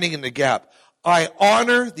the gap. I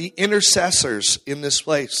honor the intercessors in this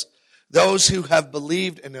place. Those who have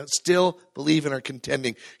believed and still believe and are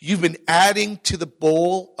contending. You've been adding to the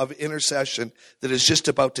bowl of intercession that is just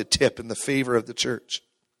about to tip in the favor of the church.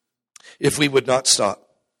 If we would not stop.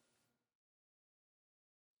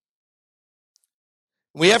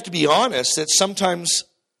 We have to be honest that sometimes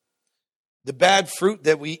the bad fruit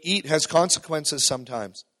that we eat has consequences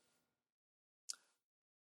sometimes.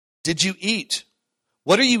 Did you eat?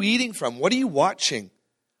 What are you eating from? What are you watching?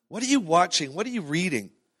 What are you watching? What are you reading?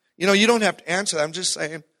 You don't have to answer that. I'm just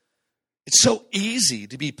saying, it's so easy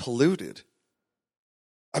to be polluted.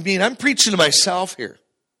 I mean, I'm preaching to myself here.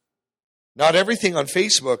 Not everything on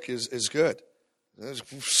Facebook is good.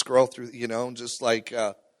 Scroll through, just like...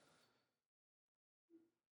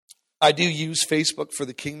 I do use Facebook for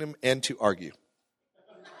the kingdom and to argue.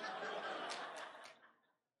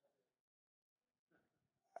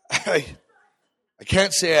 I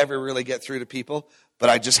can't say I ever really get through to people, but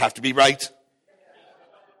I just have to be right.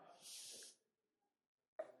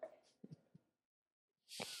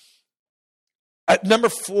 At number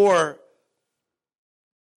 4,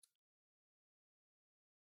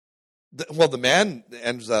 the man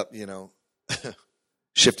ends up,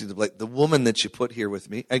 shifting the blame. The woman that you put here with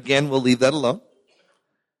me, again, we'll leave that alone.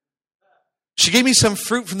 She gave me some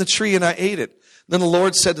fruit from the tree and I ate it. Then the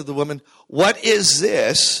Lord said to the woman, what is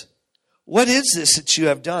this? What is this that you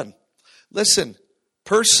have done? Listen,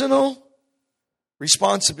 personal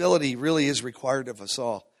responsibility really is required of us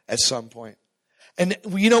all at some point. And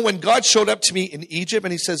you know, when God showed up to me in Egypt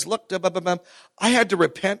and he says, look, I had to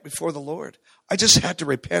repent before the Lord. I just had to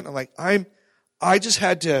repent. I'm like, I had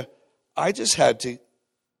to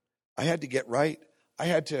get right. I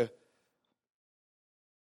had to.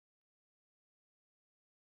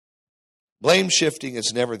 Blame shifting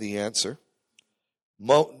is never the answer.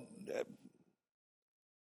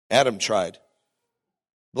 Adam tried.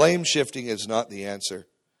 Blame shifting is not the answer.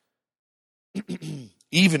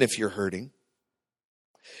 Even if you're hurting.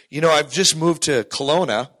 You know, I've just moved to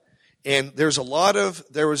Kelowna, and there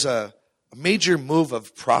was a major move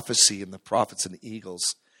of prophecy in the prophets and the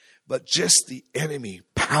eagles, but just the enemy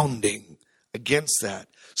pounding against that.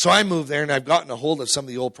 So I moved there, and I've gotten a hold of some of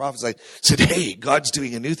the old prophets. I said, hey, God's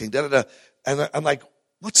doing a new thing, da-da-da. And I'm like,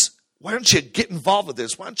 why don't you get involved with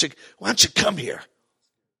this? Why don't you come here?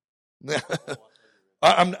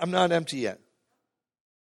 I'm not empty yet.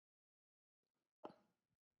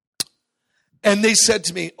 And they said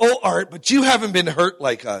to me, oh, Art, but you haven't been hurt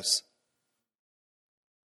like us.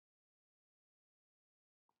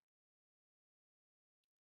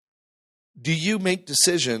 Do you make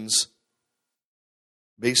decisions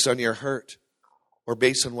based on your hurt or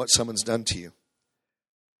based on what someone's done to you?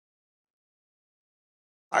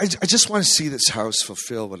 I just want to see this house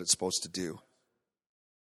fulfill what it's supposed to do.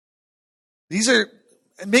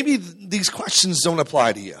 Maybe these questions don't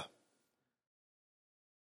apply to you.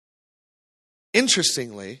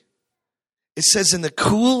 Interestingly, it says in the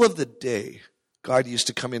cool of the day, God used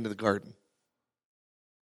to come into the garden.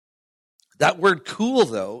 That word cool,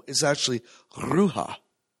 though, is actually ruha.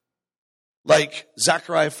 Like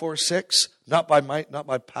Zechariah 4:6, not by might, not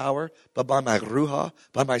by power, but by my ruha,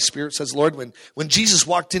 by my spirit, says the Lord. When Jesus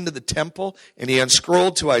walked into the temple and he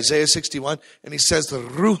unscrolled to Isaiah 61, and he says, the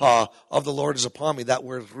ruha of the Lord is upon me. That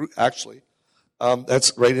word, actually,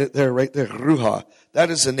 that's right there, ruha. That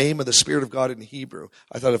is the name of the Spirit of God in Hebrew.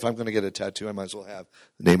 I thought if I'm going to get a tattoo, I might as well have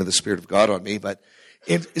the name of the Spirit of God on me. But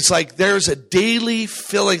it's like there's a daily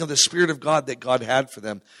filling of the Spirit of God that God had for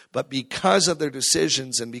them. But because of their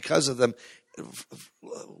decisions and because of them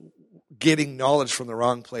getting knowledge from the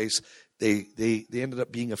wrong place, they ended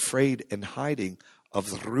up being afraid and hiding of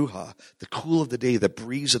the ruha, the cool of the day, the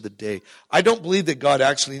breeze of the day. I don't believe that God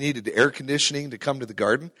actually needed air conditioning to come to the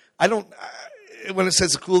garden. When it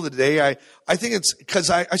says the cool of the day, I think it's because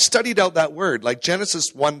I studied out that word, like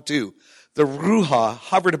Genesis 1:2. The ruha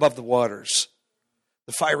hovered above the waters,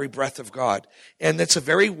 the fiery breath of God. And that's a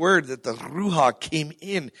very word that the ruha came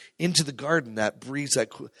into the garden, that breeze, that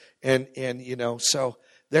cool. And you know, so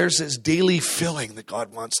there's this daily filling that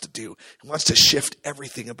God wants to do. He wants to shift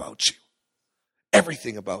everything about you,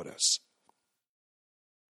 everything about us.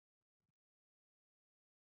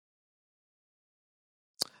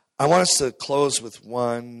 I want us to close with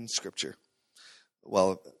one scripture.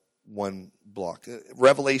 Well, one block.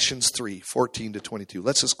 Revelations 3:14-22.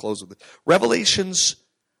 Let's just close with it. Revelation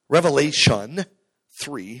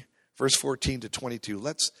 3, verse 14-22.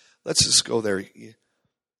 Let's just go there.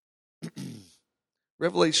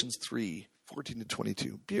 Revelation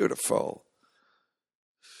 3:14-22. Beautiful.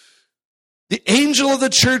 The angel of the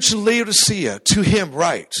church in Laodicea, to him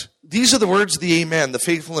write, these are the words of the Amen, the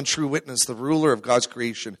faithful and true witness, the ruler of God's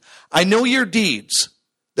creation. I know your deeds,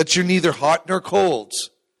 that you're neither hot nor cold.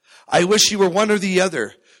 I wish you were one or the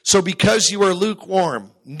other. So because you are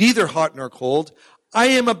lukewarm, neither hot nor cold, I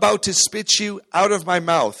am about to spit you out of my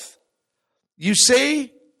mouth. You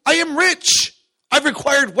say, I am rich. I've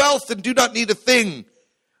acquired wealth and do not need a thing.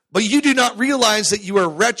 But you do not realize that you are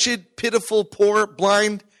wretched, pitiful, poor,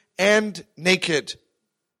 blind, and naked.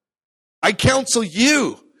 I counsel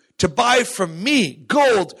you to buy from me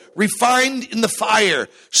gold refined in the fire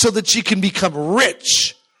so that you can become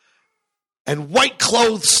rich, and white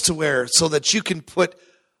clothes to wear so that you can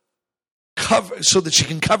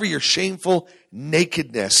cover your shameful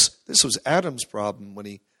nakedness. This was Adam's problem when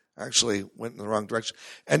he actually went in the wrong direction.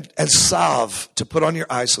 And salve to put on your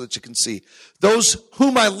eyes so that you can see. Those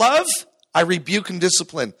whom I love, I rebuke and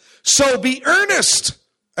discipline. So be earnest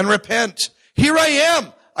and repent. Here I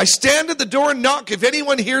am. I stand at the door and knock. If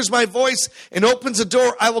anyone hears my voice and opens the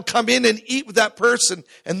door, I will come in and eat with that person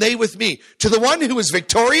and they with me. To the one who is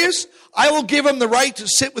victorious, I will give him the right to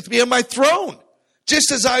sit with me on my throne, just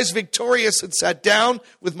as I was victorious and sat down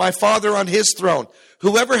with my Father on his throne.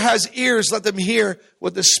 Whoever has ears, let them hear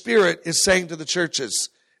what the Spirit is saying to the churches.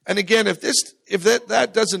 And again, if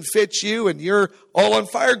that doesn't fit you and you're all on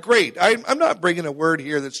fire, great. I'm not bringing a word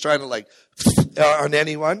here that's trying to on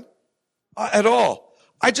anyone. at all.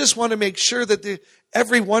 I just want to make sure that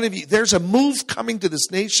every one of you, there's a move coming to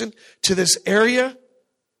this nation, to this area.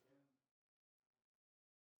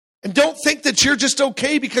 And don't think that you're just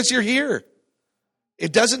okay because you're here.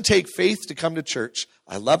 It doesn't take faith to come to church.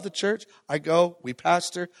 I love the church. I go, we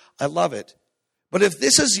pastor. I love it. But if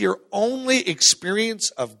this is your only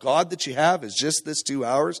experience of God that you have is just this 2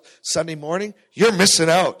 hours Sunday morning, you're missing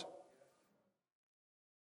out.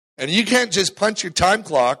 And you can't just punch your time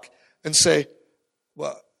clock and say,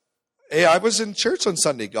 well, hey, I was in church on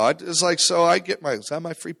Sunday, God. It's like, so I get is that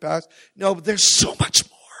my free pass? No, but there's so much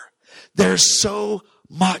more. There's so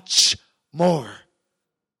much more.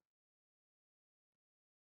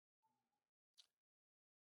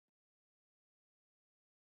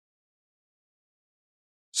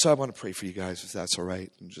 So I want to pray for you guys, if that's all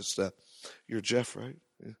right. And just, you're Jeff, right?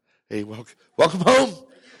 Hey, welcome home.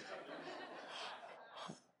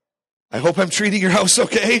 I hope I'm treating your house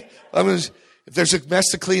okay. If there's a mess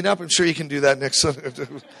to clean up, I'm sure you can do that next Sunday.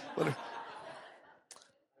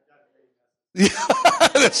 Yeah,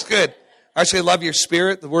 that's good. Actually, I love your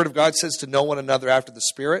spirit. The Word of God says to know one another after the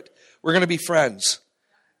Spirit. We're going to be friends.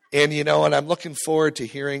 And, and I'm looking forward to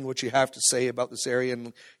hearing what you have to say about this area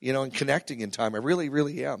and, and connecting in time. I really,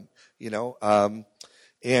 really am,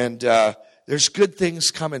 And there's good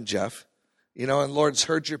things coming, Jeff. And the Lord's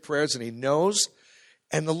heard your prayers and He knows.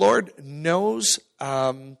 And the Lord knows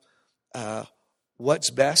what's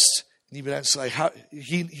best. And even that's like how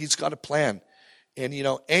He's got a plan. And,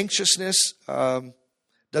 anxiousness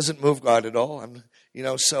doesn't move God at all.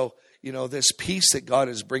 This peace that God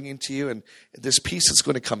is bringing to you and this peace that's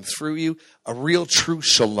going to come through you, a real true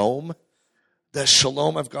shalom, the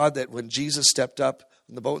shalom of God that when Jesus stepped up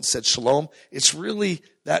in the boat and said shalom, it's really,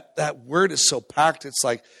 that word is so packed, it's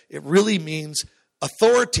like, it really means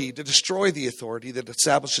authority to destroy the authority that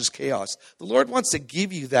establishes chaos. The Lord wants to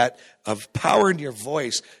give you that of power in your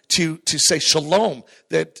voice to say shalom,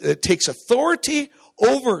 that takes authority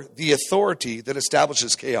over the authority that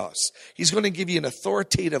establishes chaos. He's going to give you an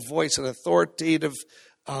authoritative voice, an authoritative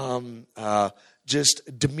just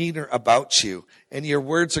demeanor about you. And your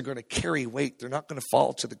words are going to carry weight. They're not going to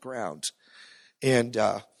fall to the ground. And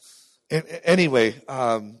anyway,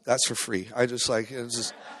 that's for free. I just like, it's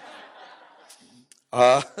just...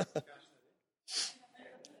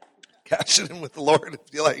 cash it in with the Lord if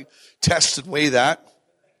you like, test and weigh that.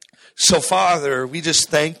 So, Father, we just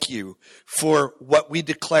thank you for what we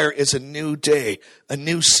declare is a new day, a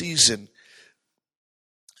new season.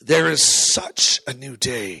 There is such a new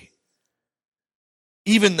day.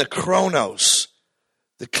 Even the Chronos,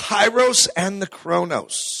 the Kairos and the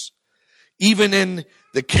Chronos. Even in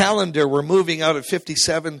the calendar, we're moving out of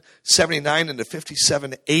 5779 into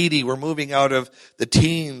 5780. We're moving out of the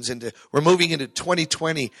teens we're moving into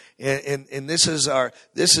 2020. And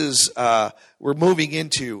we're moving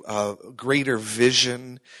into a greater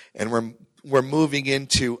vision, and we're moving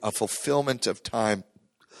into a fulfillment of time.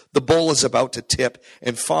 The bowl is about to tip.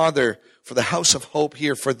 And Father, for the House of Hope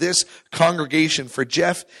here, for this congregation, for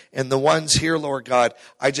Jeff and the ones here, Lord God,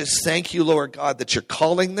 I just thank you, Lord God, that you're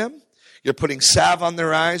calling them. You're putting salve on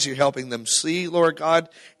their eyes. You're helping them see, Lord God,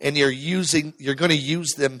 and you're going to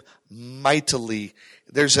use them mightily.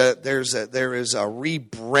 There is a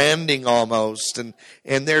rebranding almost, and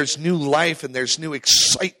there's new life and there's new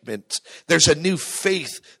excitement. There's a new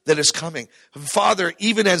faith that is coming. Father,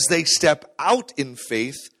 even as they step out in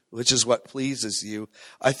faith, which is what pleases you,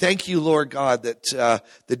 I thank you, Lord God, that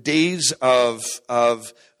the days of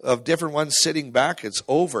different ones sitting back, it's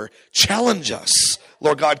over. Challenge us,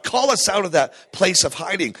 Lord God. Call us out of that place of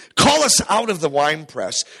hiding. Call us out of the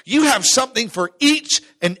winepress. You have something for each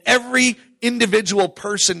and every individual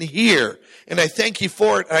person here. And I thank you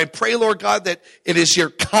for it. And I pray, Lord God, that it is your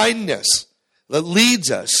kindness that leads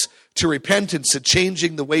us to repentance, to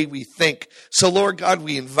changing the way we think. So, Lord God,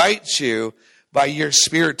 we invite you by your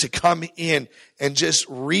Spirit to come in and just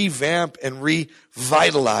revamp and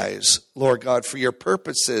revitalize, Lord God, for your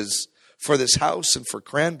purposes for this house and for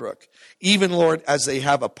Cranbrook. Even, Lord, as they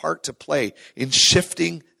have a part to play in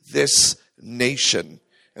shifting this nation.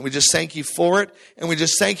 And we just thank you for it. And we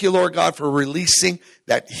just thank you, Lord God, for releasing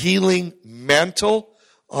that healing mantle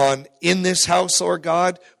in this house, Lord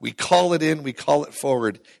God. We call it in, we call it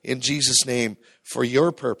forward in Jesus' name for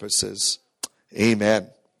your purposes.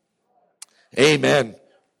 Amen. Amen.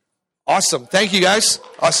 Awesome. Thank you, guys.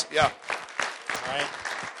 Awesome. Yeah. All right.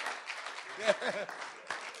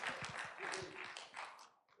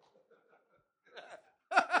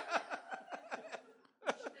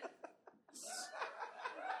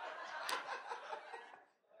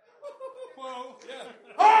 Whoa. Yeah.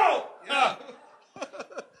 Oh!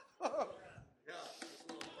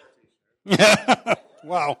 Yeah.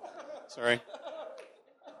 Wow. Sorry.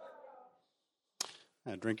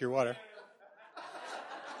 Drink your water.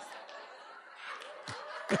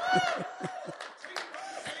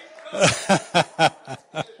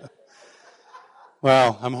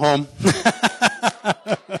 Well, I'm home.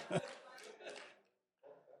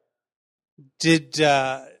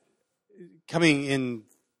 Coming in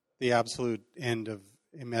the absolute end of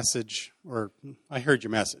a message, or I heard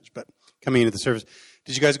your message, but coming into the service,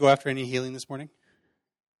 did you guys go after any healing this morning?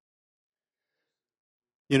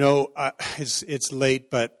 You know, it's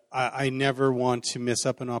late, but I never want to miss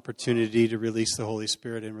up an opportunity to release the Holy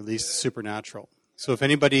Spirit and release the supernatural. So if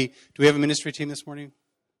anybody, do we have a ministry team this morning?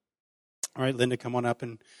 All right, Linda, come on up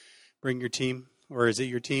and bring your team. Or is it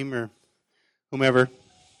your team or whomever?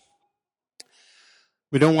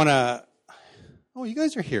 We don't want to... Oh, you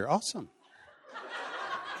guys are here. Awesome.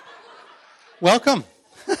 Welcome.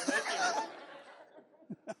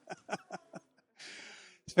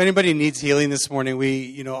 If anybody needs healing this morning,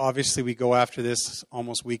 obviously we go after this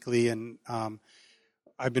almost weekly, and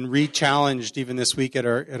I've been re-challenged even this week at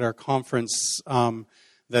our conference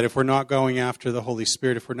that if we're not going after the Holy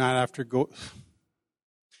Spirit, if we're not after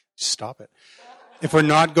stop it. If we're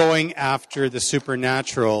not going after the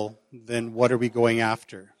supernatural, then what are we going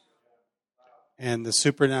after? And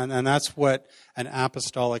and that's what an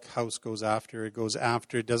apostolic house goes after.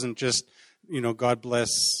 It doesn't just, God bless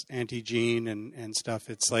Auntie Jean and stuff.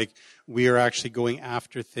 It's like we are actually going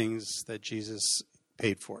after things that Jesus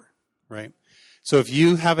paid for, right? So if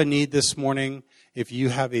you have a need this morning, if you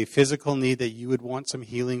have a physical need that you would want some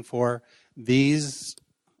healing for, these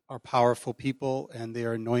are powerful people and they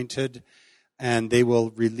are anointed and they will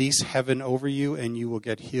release heaven over you and you will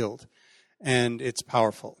get healed. And it's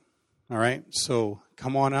powerful. All right, so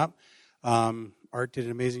come on up. Art did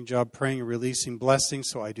an amazing job praying and releasing blessings,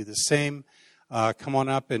 so I do the same. Come on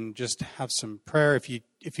up and just have some prayer. If you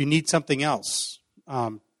need something else,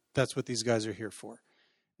 that's what these guys are here for.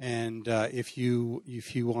 And if you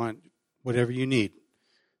want whatever you need,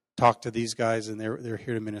 talk to these guys, and they're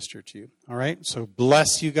here to minister to you. All right, so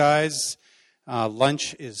bless you guys.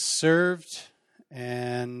 Lunch is served,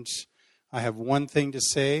 and I have one thing to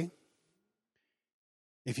say.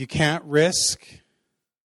 You can't risk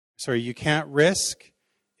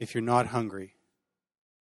if you're not hungry.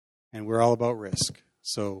 And we're all about risk.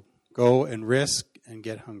 So go and risk and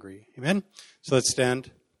get hungry. Amen? So let's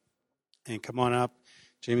stand and come on up.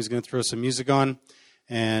 Jamie's going to throw some music on.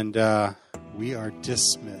 And we are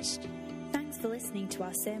dismissed. Thanks for listening to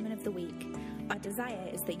our Sermon of the Week. Our desire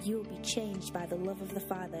is that you will be changed by the love of the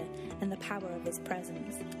Father and the power of His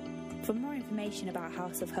presence. For more information about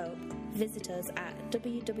House of Hope, visit us at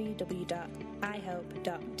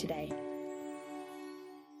www.ihope.today.